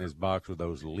put that in his box with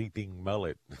those leaping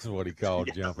mullet. That's what he called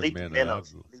jumping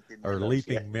minnows.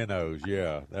 Leaping minnows.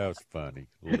 Yeah, that was funny.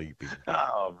 Leaping.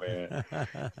 Oh, man.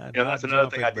 That's another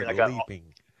thing I did. I got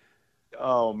leaping.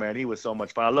 Oh, man, he was so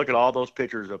much fun. I look at all those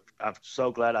pictures. I'm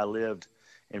so glad I lived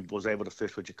and was able to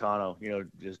fish with Chicano.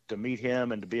 Just to meet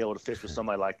him and to be able to fish with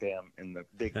somebody like them and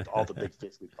all the big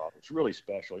fish we caught. It's really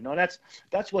special. And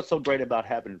that's what's so great about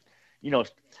having,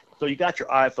 so you got your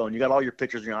iPhone, you got all your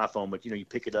pictures on your iPhone, but you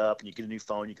pick it up and you get a new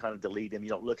phone, you kind of delete them, you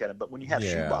don't look at them. But when you have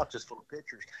shoe boxes full of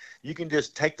pictures, you can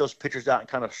just take those pictures out and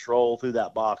kind of stroll through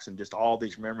that box, and just all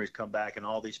these memories come back and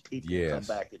all these people come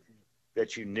back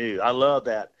that you knew. I love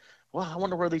that. Well, I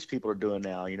wonder where these people are doing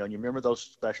now, and you remember those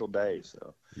special days.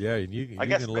 So. Yeah, and you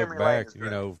can look back,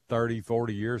 30,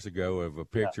 40 years ago of a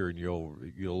picture, and you'll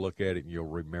look at it and you'll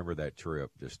remember that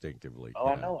trip distinctively. Oh,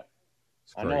 I know it.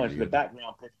 I know it's the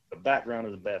background picture. The background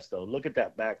is the best, though. Look at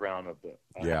that background of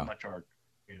how much art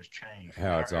has changed.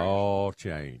 How it's all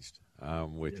changed.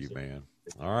 I'm with you, man.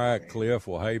 All right, Cliff.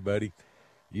 Well, hey, buddy.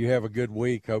 You have a good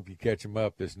week. Hope you catch them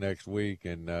up this next week.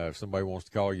 And if somebody wants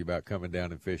to call you about coming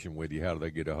down and fishing with you, how do they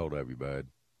get a hold of you, bud?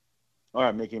 All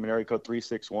right, Mickey. I'm in area code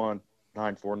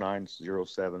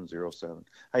 361-949-0707.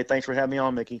 Hey, thanks for having me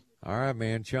on, Mickey. All right,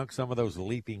 man. Chunk some of those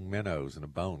leaping minnows in a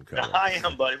bone cutter. I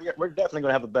am, buddy. We're definitely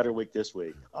going to have a better week this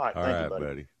week. All right, thank you,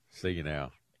 buddy. See you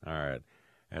now. All right.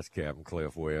 That's Captain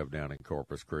Cliff Webb down in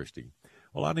Corpus Christi.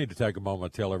 Well, I need to take a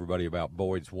moment to tell everybody about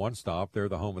Boyd's One Stop. They're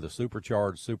the home of the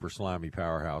supercharged, super slimy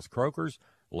powerhouse croakers,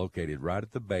 located right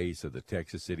at the base of the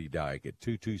Texas City Dike at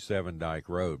 227 Dike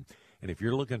Road. And if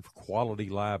you're looking for quality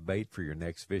live bait for your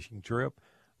next fishing trip,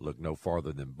 look no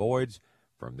farther than Boyd's.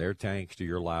 From their tanks to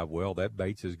your live well, that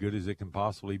bait's as good as it can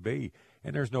possibly be.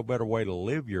 And there's no better way to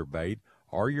live your bait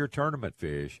or your tournament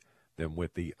fish than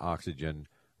with the Oxygen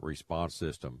Response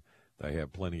System. They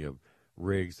have plenty of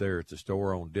rigs there at the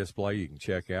store on display you can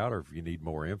check out, or if you need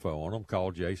more info on them,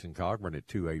 call Jason Cogburn at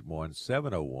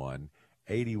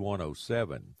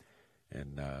 281-701-8107.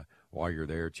 And while you're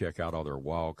there, check out all their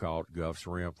wild-caught Guff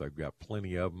shrimp. They've got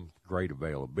plenty of them, great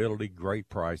availability, great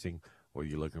pricing. Whether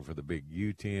you're looking for the big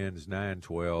U10s,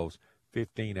 912s,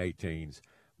 1518s,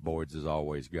 Boyd's has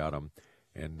always got them.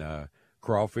 And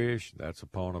crawfish, that's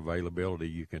upon availability.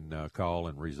 You can call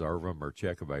and reserve them or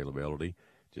check availability.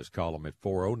 Just call them at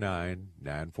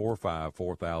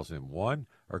 409-945-4001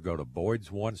 or go to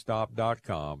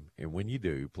boydsonestop.com. And when you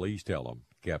do, please tell them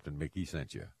Captain Mickey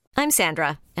sent you. I'm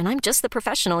Sandra, and I'm just the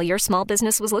professional your small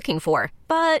business was looking for.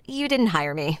 But you didn't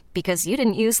hire me because you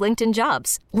didn't use LinkedIn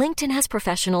Jobs. LinkedIn has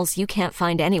professionals you can't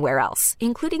find anywhere else,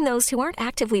 including those who aren't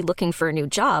actively looking for a new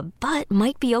job, but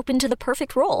might be open to the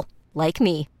perfect role, like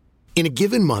me. In a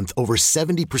given month, over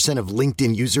 70% of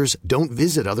LinkedIn users don't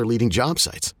visit other leading job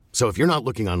sites. So if you're not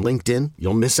looking on LinkedIn,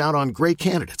 you'll miss out on great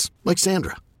candidates like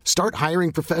Sandra. Start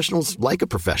hiring professionals like a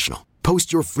professional.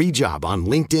 Post your free job on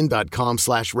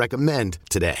linkedin.com/recommend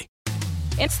today.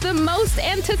 It's the most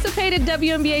anticipated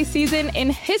WNBA season in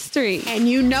history. And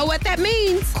you know what that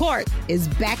means. Court is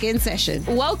back in session.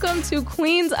 Welcome to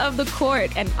Queens of the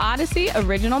Court, an Odyssey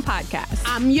original podcast.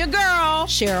 I'm your girl,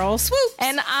 Cheryl Swoops.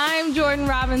 And I'm Jordan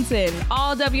Robinson.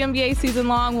 All WNBA season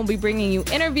long, we'll be bringing you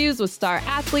interviews with star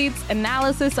athletes,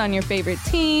 analysis on your favorite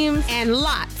teams, and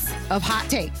lots of hot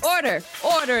takes. Order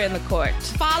in the court.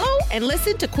 Follow and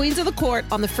listen to Queens of the Court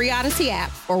on the free Odyssey app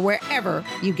or wherever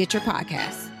you get your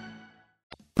podcasts.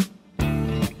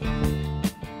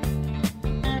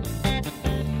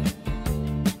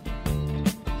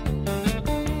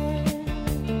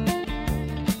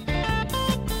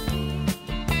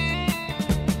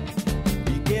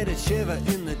 Shiver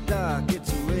in the dark,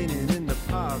 it's raining in the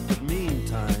park, but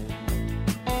meantime.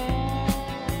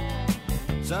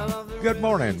 Good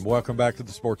morning. Welcome back to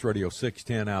the Sports Radio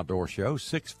 610 Outdoor Show,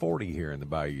 640 here in the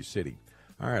Bayou City.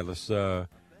 All right, let's run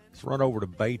over to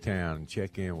Baytown and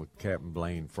check in with Captain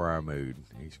Blaien Friermood.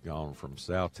 He's gone from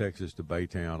South Texas to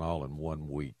Baytown all in 1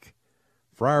 week.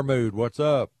 Friermood, what's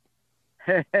up?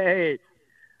 Hey,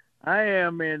 I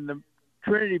am in the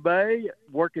Trinity Bay,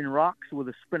 working rocks with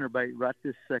a spinnerbait right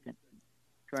this second,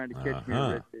 trying to catch me a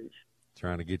redfish.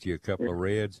 Trying to get you a couple of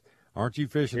reds. Aren't you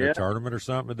fishing a tournament or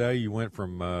something today? You went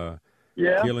from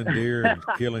killing deer and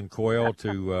killing quail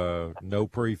to no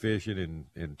pre-fishing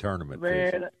and tournament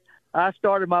fishing. I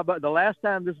started my boat. The last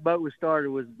time this boat was started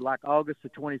was like August the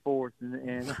 24th,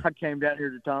 and I came down here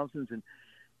to Thompson's and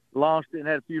launched it and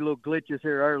had a few little glitches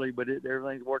here early, but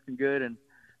everything's working good. And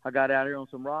I got out here on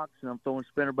some rocks, and I'm throwing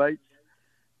spinner baits.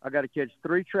 I got to catch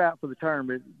 3 trout for the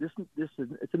tournament.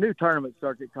 It's a new tournament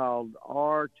circuit called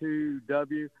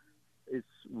R2W. It's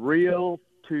Real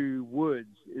to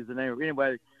Woods is the name of it.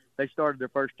 Anyway, they started their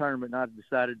first tournament, and I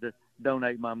decided to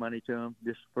donate my money to them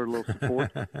just for a little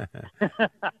support.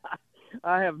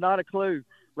 I have not a clue,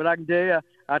 but I can tell you,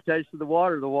 I tasted the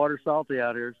water. The water's salty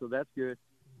out here, so that's good.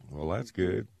 Well, that's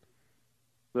good.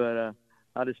 But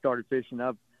I just started fishing.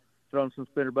 I've thrown some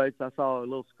spinner baits. I saw a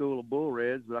little school of bull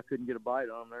reds, but I couldn't get a bite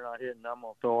on them. They're not hitting. I'm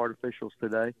going to throw artificials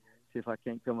today, see if I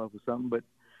can't come up with something. But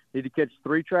need to catch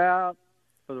 3 trout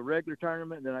for the regular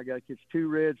tournament. Then I got to catch 2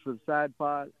 reds for the side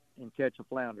pot and catch a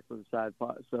flounder for the side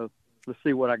pot. So let's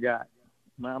see what I got.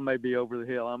 I may be over the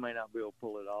hill. I may not be able to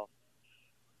pull it off.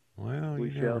 Well,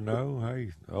 you never know.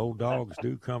 Hey, old dogs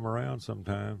do come around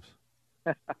sometimes.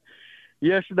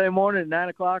 Yesterday morning at 9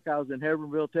 o'clock, I was in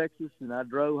Hebbronville, Texas, and I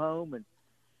drove home and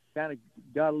kind of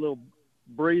got a little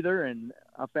breather, and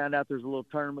I found out there's a little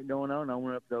tournament going on. I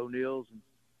went up to O'Neill's and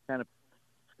kind of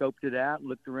scoped it out,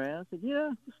 looked around, said,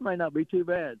 yeah, this may not be too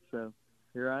bad. So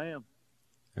here I am.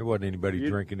 There wasn't anybody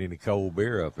drinking any cold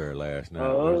beer up there last night.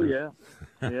 Oh, yeah.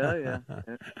 Yeah.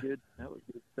 That's good. That was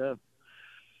good stuff.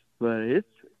 But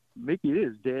Mickey, it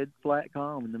is dead flat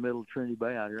calm in the middle of Trinity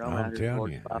Bay out here. I'm out here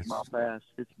 45 mile pass.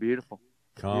 It's beautiful.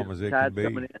 Calm as it can be.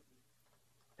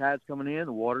 Tide's coming in.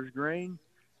 The water's green.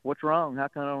 What's wrong? How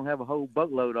come I don't have a whole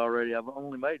boatload already? I've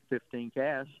only made 15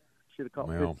 casts. Should have caught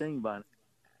 15 by now.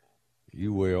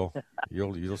 You will.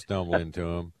 You'll stumble into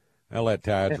them. Well, that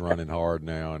tide's running hard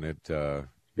now, and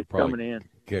you probably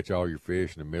catch all your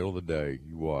fish in the middle of the day.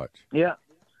 You watch. Yeah.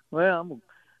 Well,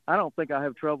 I don't think I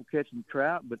have trouble catching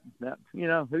trout, but who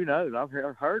knows? I've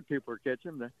heard people are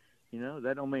catching them.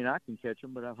 That don't mean I can catch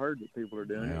them, but I've heard that people are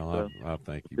doing it. So I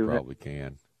think you probably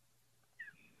can.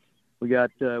 We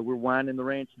got we're winding the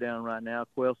ranch down right now.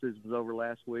 Quail season was over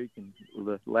last week and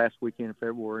the last weekend of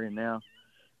February, and now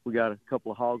we got a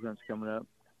couple of hog hunts coming up.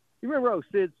 You remember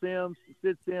Sid Sims?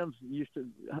 Sid Sims used to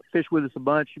fish with us a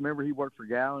bunch. You remember he worked for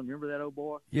Gowan? Remember that old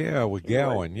boy? Yeah, with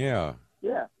Gowan, yeah.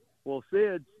 Yeah. Well,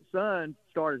 Sid's son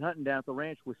started hunting down at the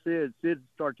ranch with Sid. Sid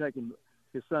started taking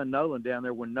his son Nolan down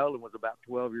there when Nolan was about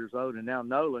 12 years old, and now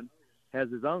Nolan has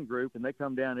his own group, and they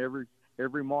come down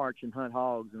every March and hunt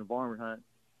hogs in a varmint hunt.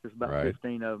 There's about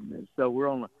 15 of them. And so we're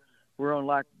on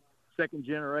like second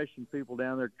generation people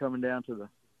down there coming down to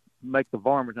make the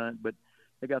varmint hunt, but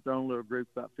they got their own little group,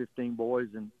 about 15 boys,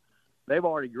 and they've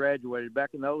already graduated. Back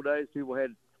in the old days, people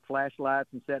had flashlights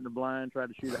and sat in the blind, tried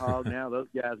to shoot a hog. Now those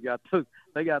guys got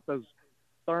those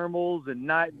thermals and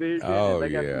night vision. Oh,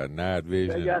 yeah, night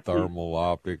vision and thermal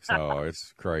optics. Oh,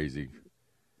 it's crazy.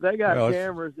 They got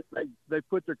cameras. They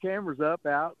put their cameras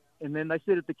out, and then they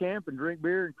sit at the camp and drink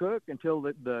beer and cook until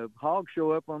the hogs show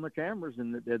up on their cameras,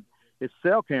 and it's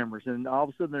cell cameras. And all of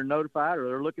a sudden they're notified, or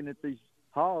they're looking at these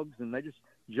hogs, and they just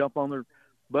jump on their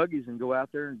buggies and go out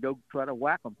there and go try to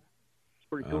whack them. It's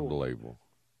pretty cool. Unbelievable.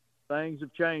 Things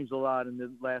have changed a lot in the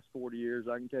last 40 years,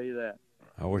 I can tell you that.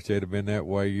 I wish they'd have been that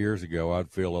way years ago. I'd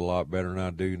feel a lot better than I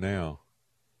do now.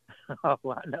 Oh,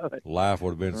 I know it. Life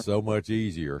would have been so much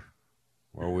easier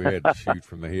where we had to shoot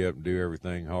from the hip and do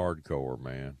everything hardcore,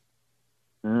 man.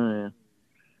 Oh,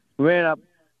 yeah. I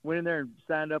went in there and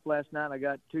signed up last night. I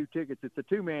got 2 tickets. It's a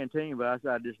 2-man team, but I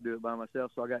decided I'd just do it by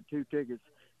myself, so I got 2 tickets.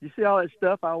 You see all that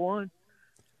stuff I won?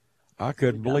 I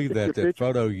couldn't believe that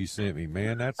photo you sent me,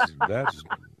 man. That's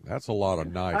a lot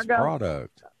of nice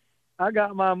product. I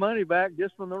got my money back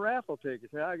just from the raffle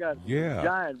tickets. I got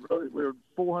giant, really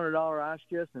 $400 ice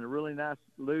chest and a really nice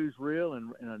loose reel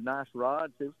and a nice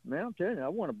rod. Man, I'm telling you, I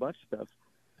won a bunch of stuff.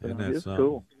 Isn't that it's something?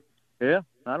 Cool. Yeah,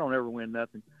 I don't ever win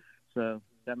nothing, so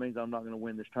that means I'm not going to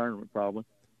win this tournament probably.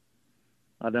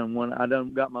 I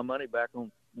done got my money back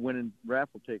on winning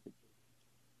raffle tickets.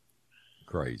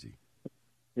 Crazy.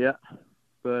 Yeah,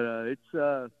 but it's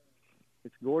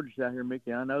gorgeous out here,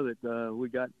 Mickey. I know that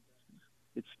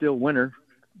it's still winter,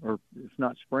 or it's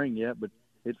not spring yet, but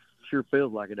it sure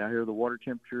feels like it out here. The water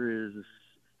temperature is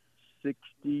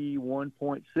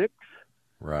 61.6.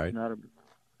 Right. Not a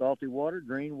salty water,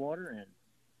 green water, and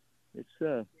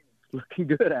it's looking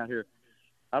good out here.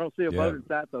 I don't see a boat in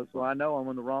sight, though, so I know I'm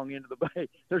on the wrong end of the bay.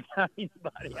 There's not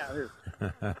anybody out here.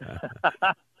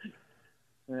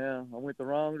 Yeah, I went the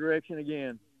wrong direction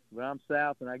again, but I'm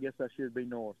south, and I guess I should be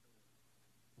north.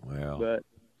 Well, but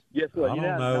guess what? I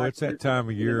don't know. It's that time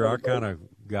of year. I kind of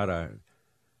got a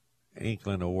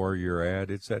inkling of where you're at.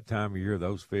 It's that time of year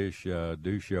those fish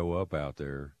do show up out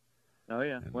there. Oh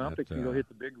yeah. And Well, I'm that, fixing to go hit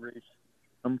the big reefs.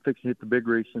 I'm fixing to hit the big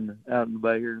reefs out in the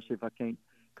bay here and see if I can't,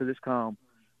 because it's calm.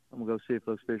 I'm gonna go see if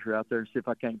those fish are out there and see if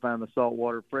I can't find the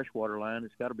saltwater freshwater line.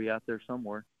 It's got to be out there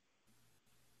somewhere.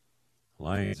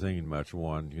 Well, I ain't seen much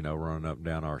one, running up and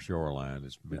down our shoreline.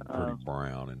 It's been pretty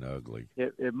brown and ugly.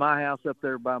 At my house up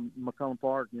there by McCollum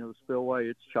Park, the spillway,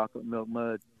 it's chocolate milk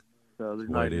mud. So there's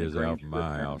well, it is out from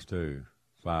my house too,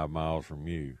 5 miles from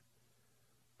you.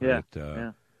 But,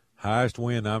 yeah. Highest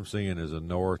wind I'm seeing is a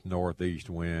northeast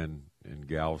wind in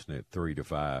Galveston at 3 to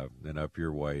 5. Then up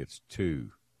your way, it's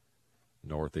 2.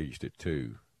 Northeast at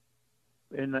 2.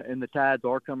 And the tides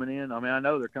are coming in. I mean, I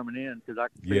know they're coming in because I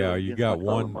can feel Yeah, it you against got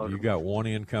my one. motor. You got one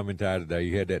incoming tide today.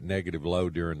 You had that negative low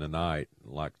during the night,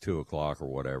 like 2:00 or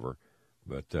whatever.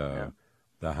 But the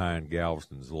high in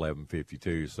Galveston's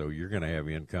 11:52, so you're going to have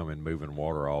incoming moving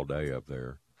water all day up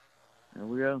there. There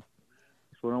we go.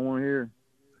 That's what I want to hear.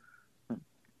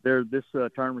 This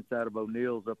tournament's out of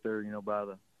O'Neill's up there,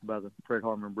 by the Fred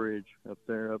Hartman Bridge up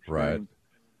there upstream. Right.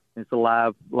 It's a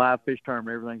live fish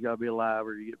tournament. Everything's got to be alive,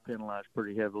 or you get penalized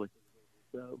pretty heavily.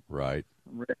 So right.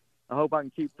 I hope I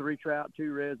can keep 3 trout,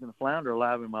 2 reds, and a flounder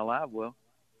alive in my live well.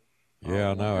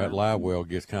 Yeah, no, that live well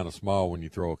gets kind of small when you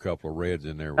throw a couple of reds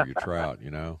in there with your trout,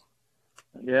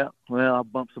 Yeah, well, I'll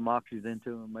bump some oxys into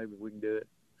them. Maybe we can do it.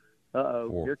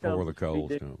 Uh-oh, here comes the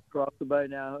coals across the bay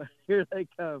now. Here they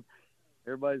come.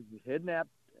 Everybody's heading out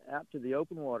to the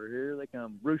open water. Here they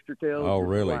come. Rooster tails. Oh,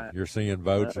 really? Flying. You're seeing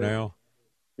boats now?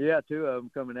 Yeah, 2 of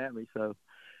them coming at me. So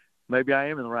maybe I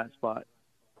am in the right spot.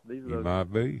 These are you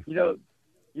might be.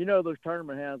 You know those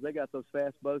tournament hounds, they got those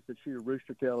fast boats that shoot a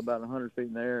rooster tail about 100 feet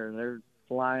in the air, and they're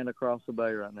flying across the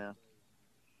bay right now.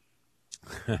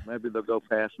 Maybe they'll go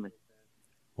past me.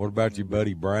 What about your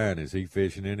buddy Brian? Is he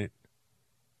fishing in it?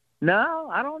 No,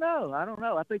 I don't know.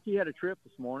 I think he had a trip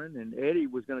this morning, and Eddie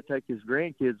was going to take his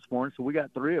grandkids this morning, so we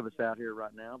got 3 of us out here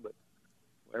right now, but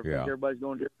everybody's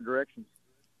going different directions.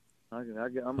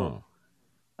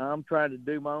 I'm trying to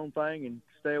do my own thing and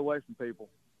stay away from people.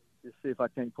 Just see if I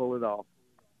can't pull it off.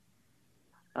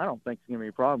 I don't think it's going to be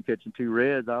a problem catching 2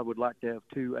 reds. I would like to have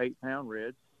 2 8-pound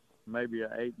reds, maybe an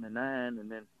 8 and a 9, and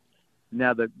then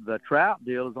now the trout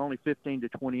deal is only 15 to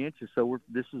 20 inches. So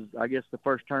this is, I guess, the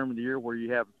first term of the year where you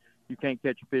can't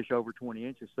catch a fish over 20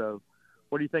 inches. So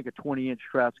what do you think a 20-inch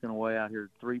trout's going to weigh out here?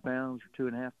 3 pounds or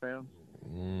 2.5 pounds?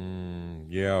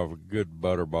 Yeah, a good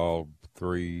butterball,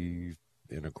 3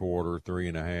 1/4,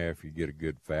 3 1/2. You get a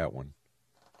good fat one.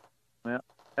 Well,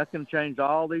 that's going to change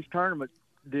all these tournament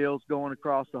deals going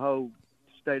across the whole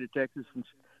state of Texas. And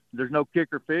there's no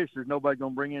kicker fish. There's nobody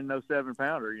going to bring in no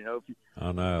 7-pounder.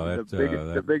 I know that's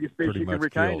the biggest fish you can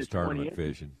retain is tournament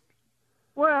fishing.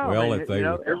 Well,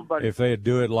 if they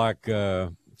do it like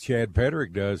Chad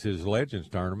Pedrick does his Legends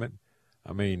tournament,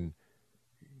 I mean,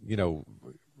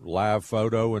 live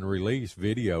photo and release,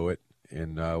 video it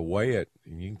and weigh it,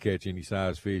 and you can catch any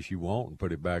size fish you want and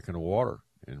put it back in the water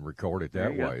and record it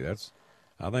that way.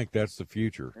 I think that's the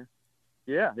future.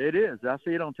 Yeah, it is. I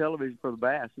see it on television for the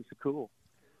bass. It's cool.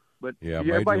 But yeah,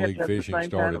 Major League Fishing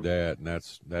started that, and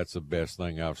that's the best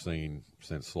thing I've seen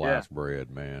since sliced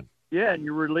bread, man. Yeah, and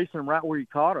you're releasing them right where you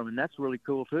caught them, and that's really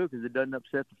cool too because it doesn't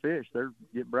upset the fish. They're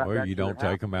getting right back. Well, you don't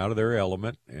take them out of their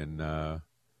element, and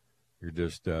you're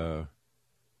just, the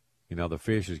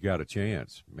fish has got a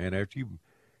chance, man. After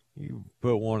you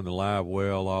put one in the live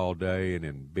well all day and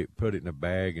then put it in a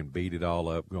bag and beat it all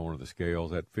up going to the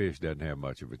scales, that fish doesn't have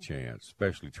much of a chance,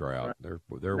 especially trout. They're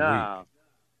weak.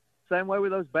 Same way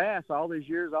with those bass. All these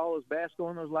years, all those bass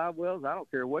going in those live wells, I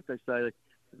don't care what they say.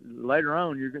 Later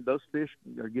on, those fish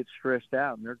get stressed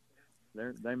out, and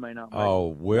they may not make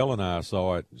it. Will and I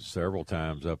saw it several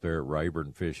times up there at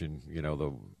Rayburn fishing,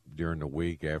 during the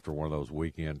week after one of those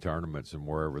weekend tournaments and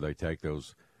wherever they take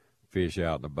those fish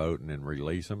out in the boat and then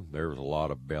release them. There was a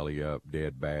lot of belly up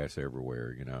dead bass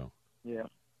everywhere, Yeah.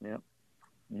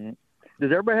 Does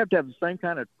everybody have to have the same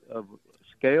kind of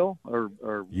scale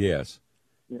or? Yes.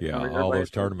 Yeah, all those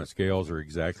tournament scales are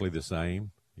exactly the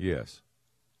same. Yes.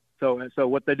 So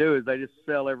what they do is they just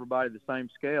sell everybody the same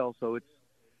scale, so it's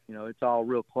it's all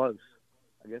real close.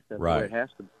 I guess that's the way it has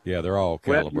to be. Yeah, they're all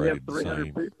calibrated the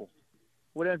same. People?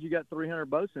 What if you got 300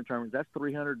 boats in tournaments? That's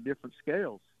 300 different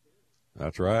scales.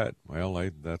 That's right. Well,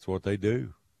 that's what they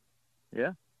do.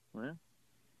 Yeah. Well,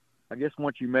 I guess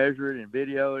once you measure it and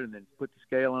video it and then put the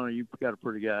scale on it, you've got a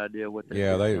pretty good idea what they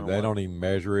they don't even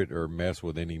measure it or mess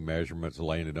with any measurements,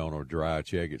 laying it on a dry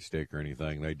check-it stick or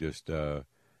anything. They just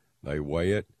they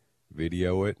weigh it,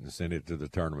 video it, and send it to the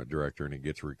tournament director, and it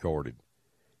gets recorded.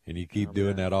 And you keep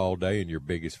doing that all day, and your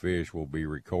biggest fish will be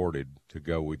recorded to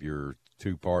go with your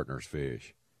 2 partners'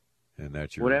 fish. And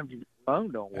that's your what happens if your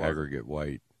phone don't work? Aggregate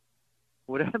weight.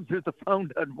 What happens if the phone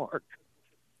doesn't work?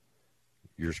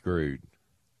 You're screwed.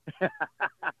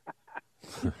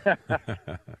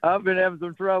 I've been having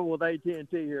some trouble with AT&T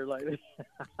here lately.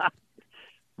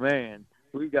 Man,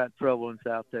 we've got trouble in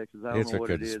South Texas. I don't know what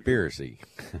it is. It's a conspiracy.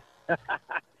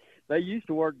 They used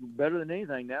to work better than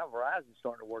anything. Now Verizon's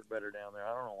starting to work better down there.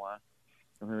 I don't know why. I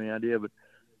don't have any idea. But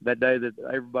that day that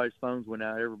everybody's phones went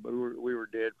out, we were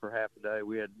dead for half a day.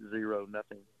 We had zero,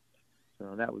 nothing.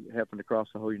 So that happened across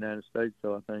the whole United States.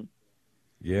 So I think.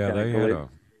 Yeah,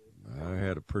 I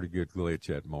had a pretty good glitch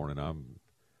that morning. I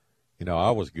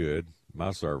was good.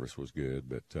 My service was good,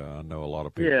 but I know a lot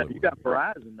of people. Yeah, you got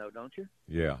Verizon though, don't you?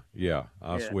 Yeah.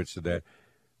 I switched to that.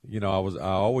 I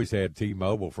always had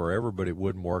T-Mobile forever, but it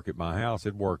wouldn't work at my house.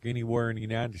 It'd work anywhere in the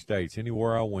United States,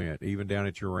 anywhere I went, even down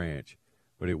at your ranch,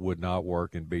 but it would not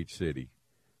work in Beach City.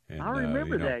 And, I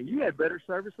remember that. You had better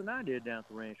service than I did down at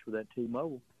the ranch with that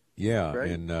T-Mobile. Yeah,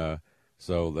 and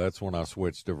so that's when I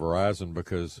switched to Verizon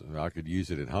because I could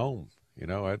use it at home.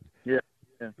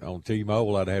 On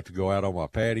T-Mobile, I'd have to go out on my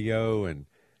patio and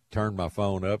turn my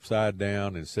phone upside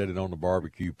down and set it on the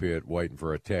barbecue pit waiting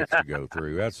for a text to go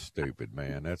through. That's stupid,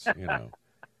 man. That's,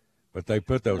 But they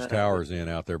put those towers in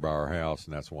out there by our house,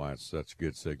 and that's why it's such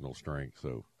good signal strength.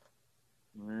 So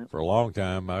for a long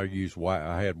time, I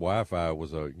had Wi-Fi. It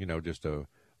was just a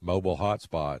mobile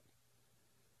hotspot,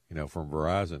 from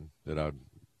Verizon that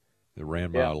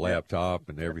ran my laptop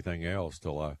and everything else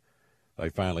till they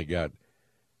finally got,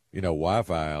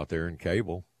 Wi-Fi out there and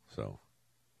cable. So.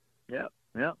 Yeah,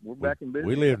 we're back in business.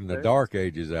 We lived in the dark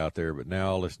ages out there, but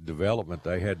now all this development,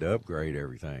 they had to upgrade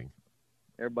everything.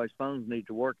 Everybody's phones need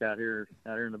to work out here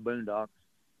in the boondocks.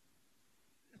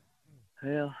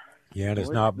 Hell. Yeah, and it's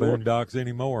not boondocks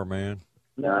anymore, man.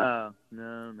 No.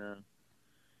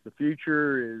 The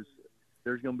future is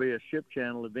there's going to be a ship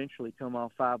channel eventually come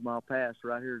off 5 Mile Pass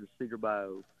right here to Cedar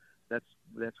Bayou. That's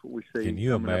what we see. Can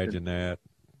you imagine that?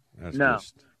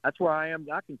 That's where I am.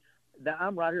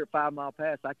 I'm right here at 5 Mile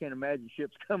Pass. I can't imagine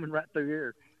ships coming right through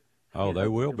here. Oh, they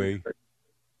will be.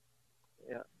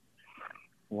 Yeah.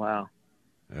 Wow.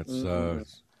 That's going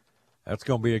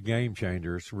to be a game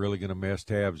changer. It's really going to mess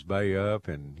Tabbs Bay up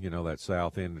and, that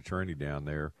south end of Trinity down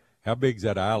there. How big's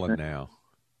that island now?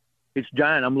 It's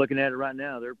giant. I'm looking at it right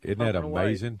now. Isn't that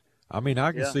amazing? Away. I mean,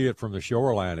 I can see it from the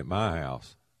shoreline at my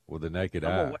house with the naked eye.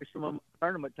 I'm going to waste some of my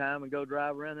tournament time and go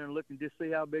drive around there and look and just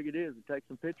see how big it is and take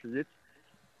some pictures.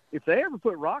 If they ever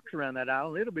put rocks around that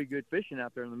island, it'll be good fishing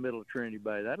out there in the middle of Trinity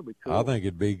Bay. That'll be cool. I think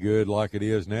it'd be good like it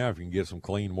is now if you can get some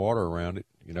clean water around it,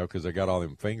 because they got all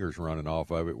them fingers running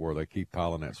off of it where they keep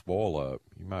piling that spoil up.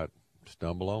 You might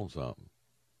stumble on something.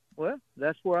 Well,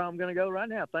 that's where I'm going to go right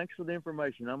now. Thanks for the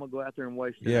information. I'm going to go out there and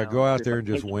waste it. Yeah, go out there and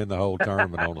just win the whole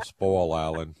tournament on a spoil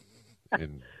island.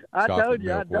 And I told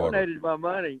you I donated my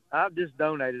money. I've just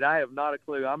donated. I have not a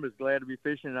clue. I'm just glad to be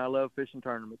fishing, and I love fishing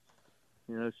tournaments.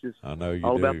 It's just I know you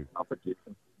all do. About the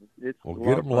competition. Well,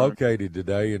 get them located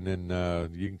today, and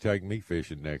then you can take me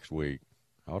fishing next week.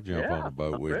 I'll jump on a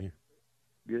boat with you.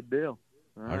 Good deal.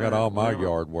 I got all my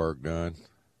yard work done.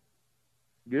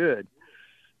 Good.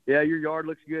 Yeah, your yard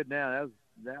looks good now.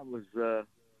 That was a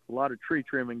lot of tree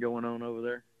trimming going on over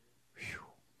there. Whew,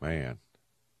 man.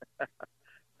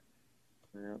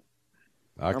 Yeah.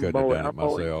 I couldn't have done it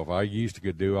myself. I used to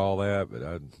could do all that,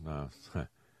 but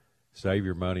save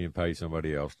your money and pay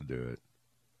somebody else to do it.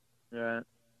 Right.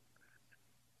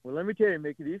 Well, let me tell you,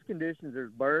 Mickey, these conditions,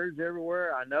 there's birds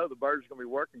everywhere. I know the birds are going to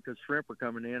be working because shrimp are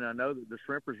coming in. I know that the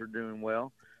shrimpers are doing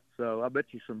well. So I bet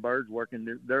you some birds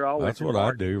working. They're always. That's what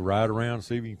I do. Ride around,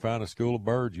 see if you can find a school of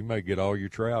birds. You may get all your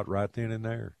trout right then and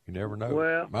there. You never know.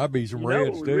 Well, might be some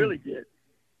reds, too. We really get.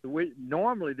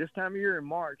 Normally, this time of year in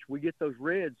March, we get those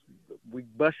reds. We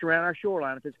bust around our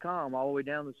shoreline if it's calm all the way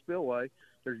down the spillway.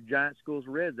 There's giant schools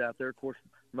of reds out there. Of course,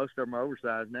 most of them are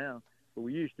oversized now. But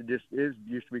it used to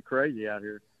be crazy out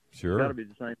here. Sure. It's got to be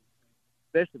the same.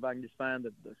 Especially if I can just find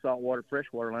the saltwater,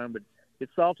 freshwater line. But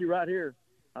it's salty right here.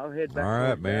 I'll head back. All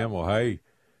right, man. Well, hey,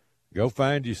 go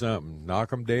find you something.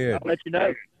 Knock them dead. I'll let you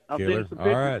know. I'll Killer. send some all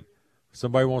pictures. right.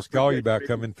 Somebody wants to call you about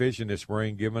coming fishing this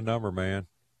spring. Give them a number, man.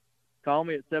 Call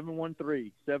me at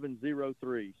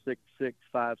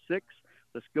 713-703-6656.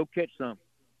 Let's go catch some.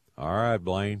 All right,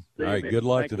 Blaine. See All you, right, Mick. good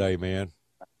luck Thank today, you. man.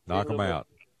 Knock them out.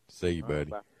 See you,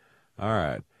 buddy. All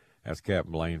right. That's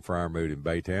Captain Blaien Friermood in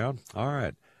Baytown. All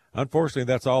right. Unfortunately,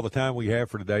 that's all the time we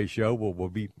have for today's show.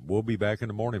 We'll be back in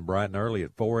the morning bright and early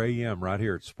at 4 a.m. right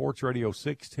here at Sports Radio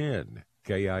 610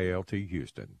 KILT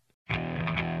Houston.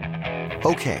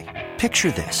 Okay,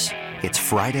 picture this. It's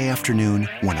Friday afternoon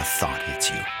when a thought hits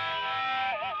you.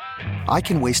 I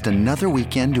can waste another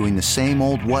weekend doing the same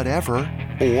old whatever,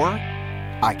 or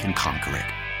I can conquer it.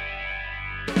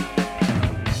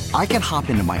 I can hop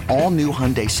into my all-new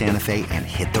Hyundai Santa Fe and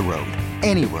hit the road.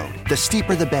 Any road. The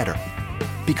steeper, the better.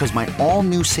 Because my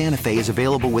all-new Santa Fe is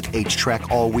available with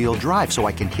H-Track all-wheel drive, so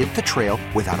I can hit the trail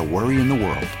without a worry in the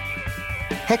world.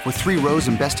 Heck, with 3 rows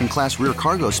and best-in-class rear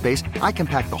cargo space, I can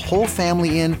pack the whole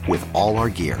family in with all our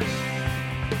gear.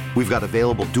 We've got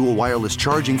available dual wireless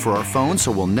charging for our phones,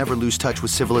 so we'll never lose touch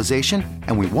with civilization,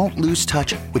 and we won't lose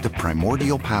touch with the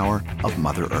primordial power of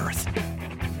Mother Earth.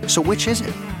 So which is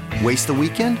it? Waste the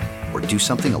weekend or do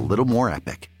something a little more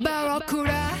epic?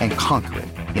 And conquer it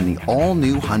in the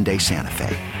all-new Hyundai Santa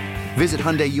Fe. Visit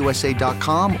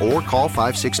HyundaiUSA.com or call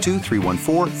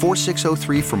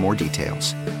 562-314-4603 for more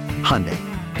details. Hyundai,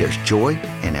 there's joy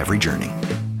in every journey.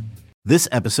 This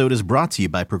episode is brought to you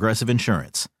by Progressive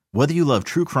Insurance. Whether you love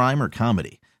true crime or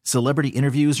comedy, celebrity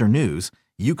interviews or news,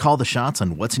 you call the shots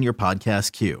on what's in your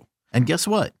podcast queue. And guess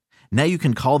what? Now you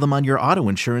can call them on your auto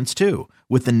insurance too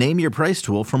with the Name Your Price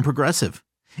tool from Progressive.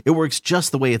 It works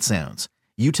just the way it sounds.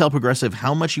 You tell Progressive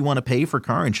how much you want to pay for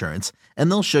car insurance, and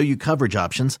they'll show you coverage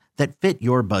options that fit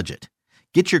your budget.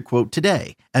 Get your quote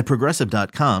today at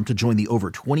Progressive.com to join the over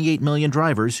 28 million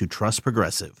drivers who trust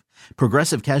Progressive.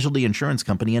 Progressive Casualty Insurance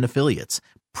Company and Affiliates.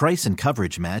 Price and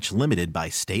coverage match limited by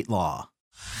state law.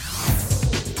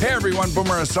 Hey everyone,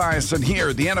 Boomer Esiason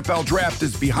here. The NFL draft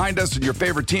is behind us and your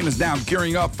favorite team is now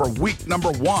gearing up for week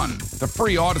number 1. The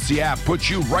free Odyssey app puts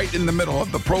you right in the middle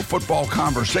of the pro football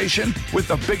conversation with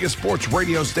the biggest sports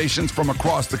radio stations from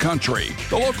across the country.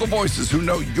 The local voices who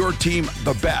know your team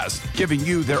the best, giving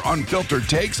you their unfiltered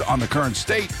takes on the current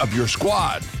state of your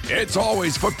squad. It's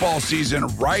always football season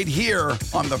right here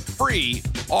on the free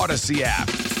Odyssey app.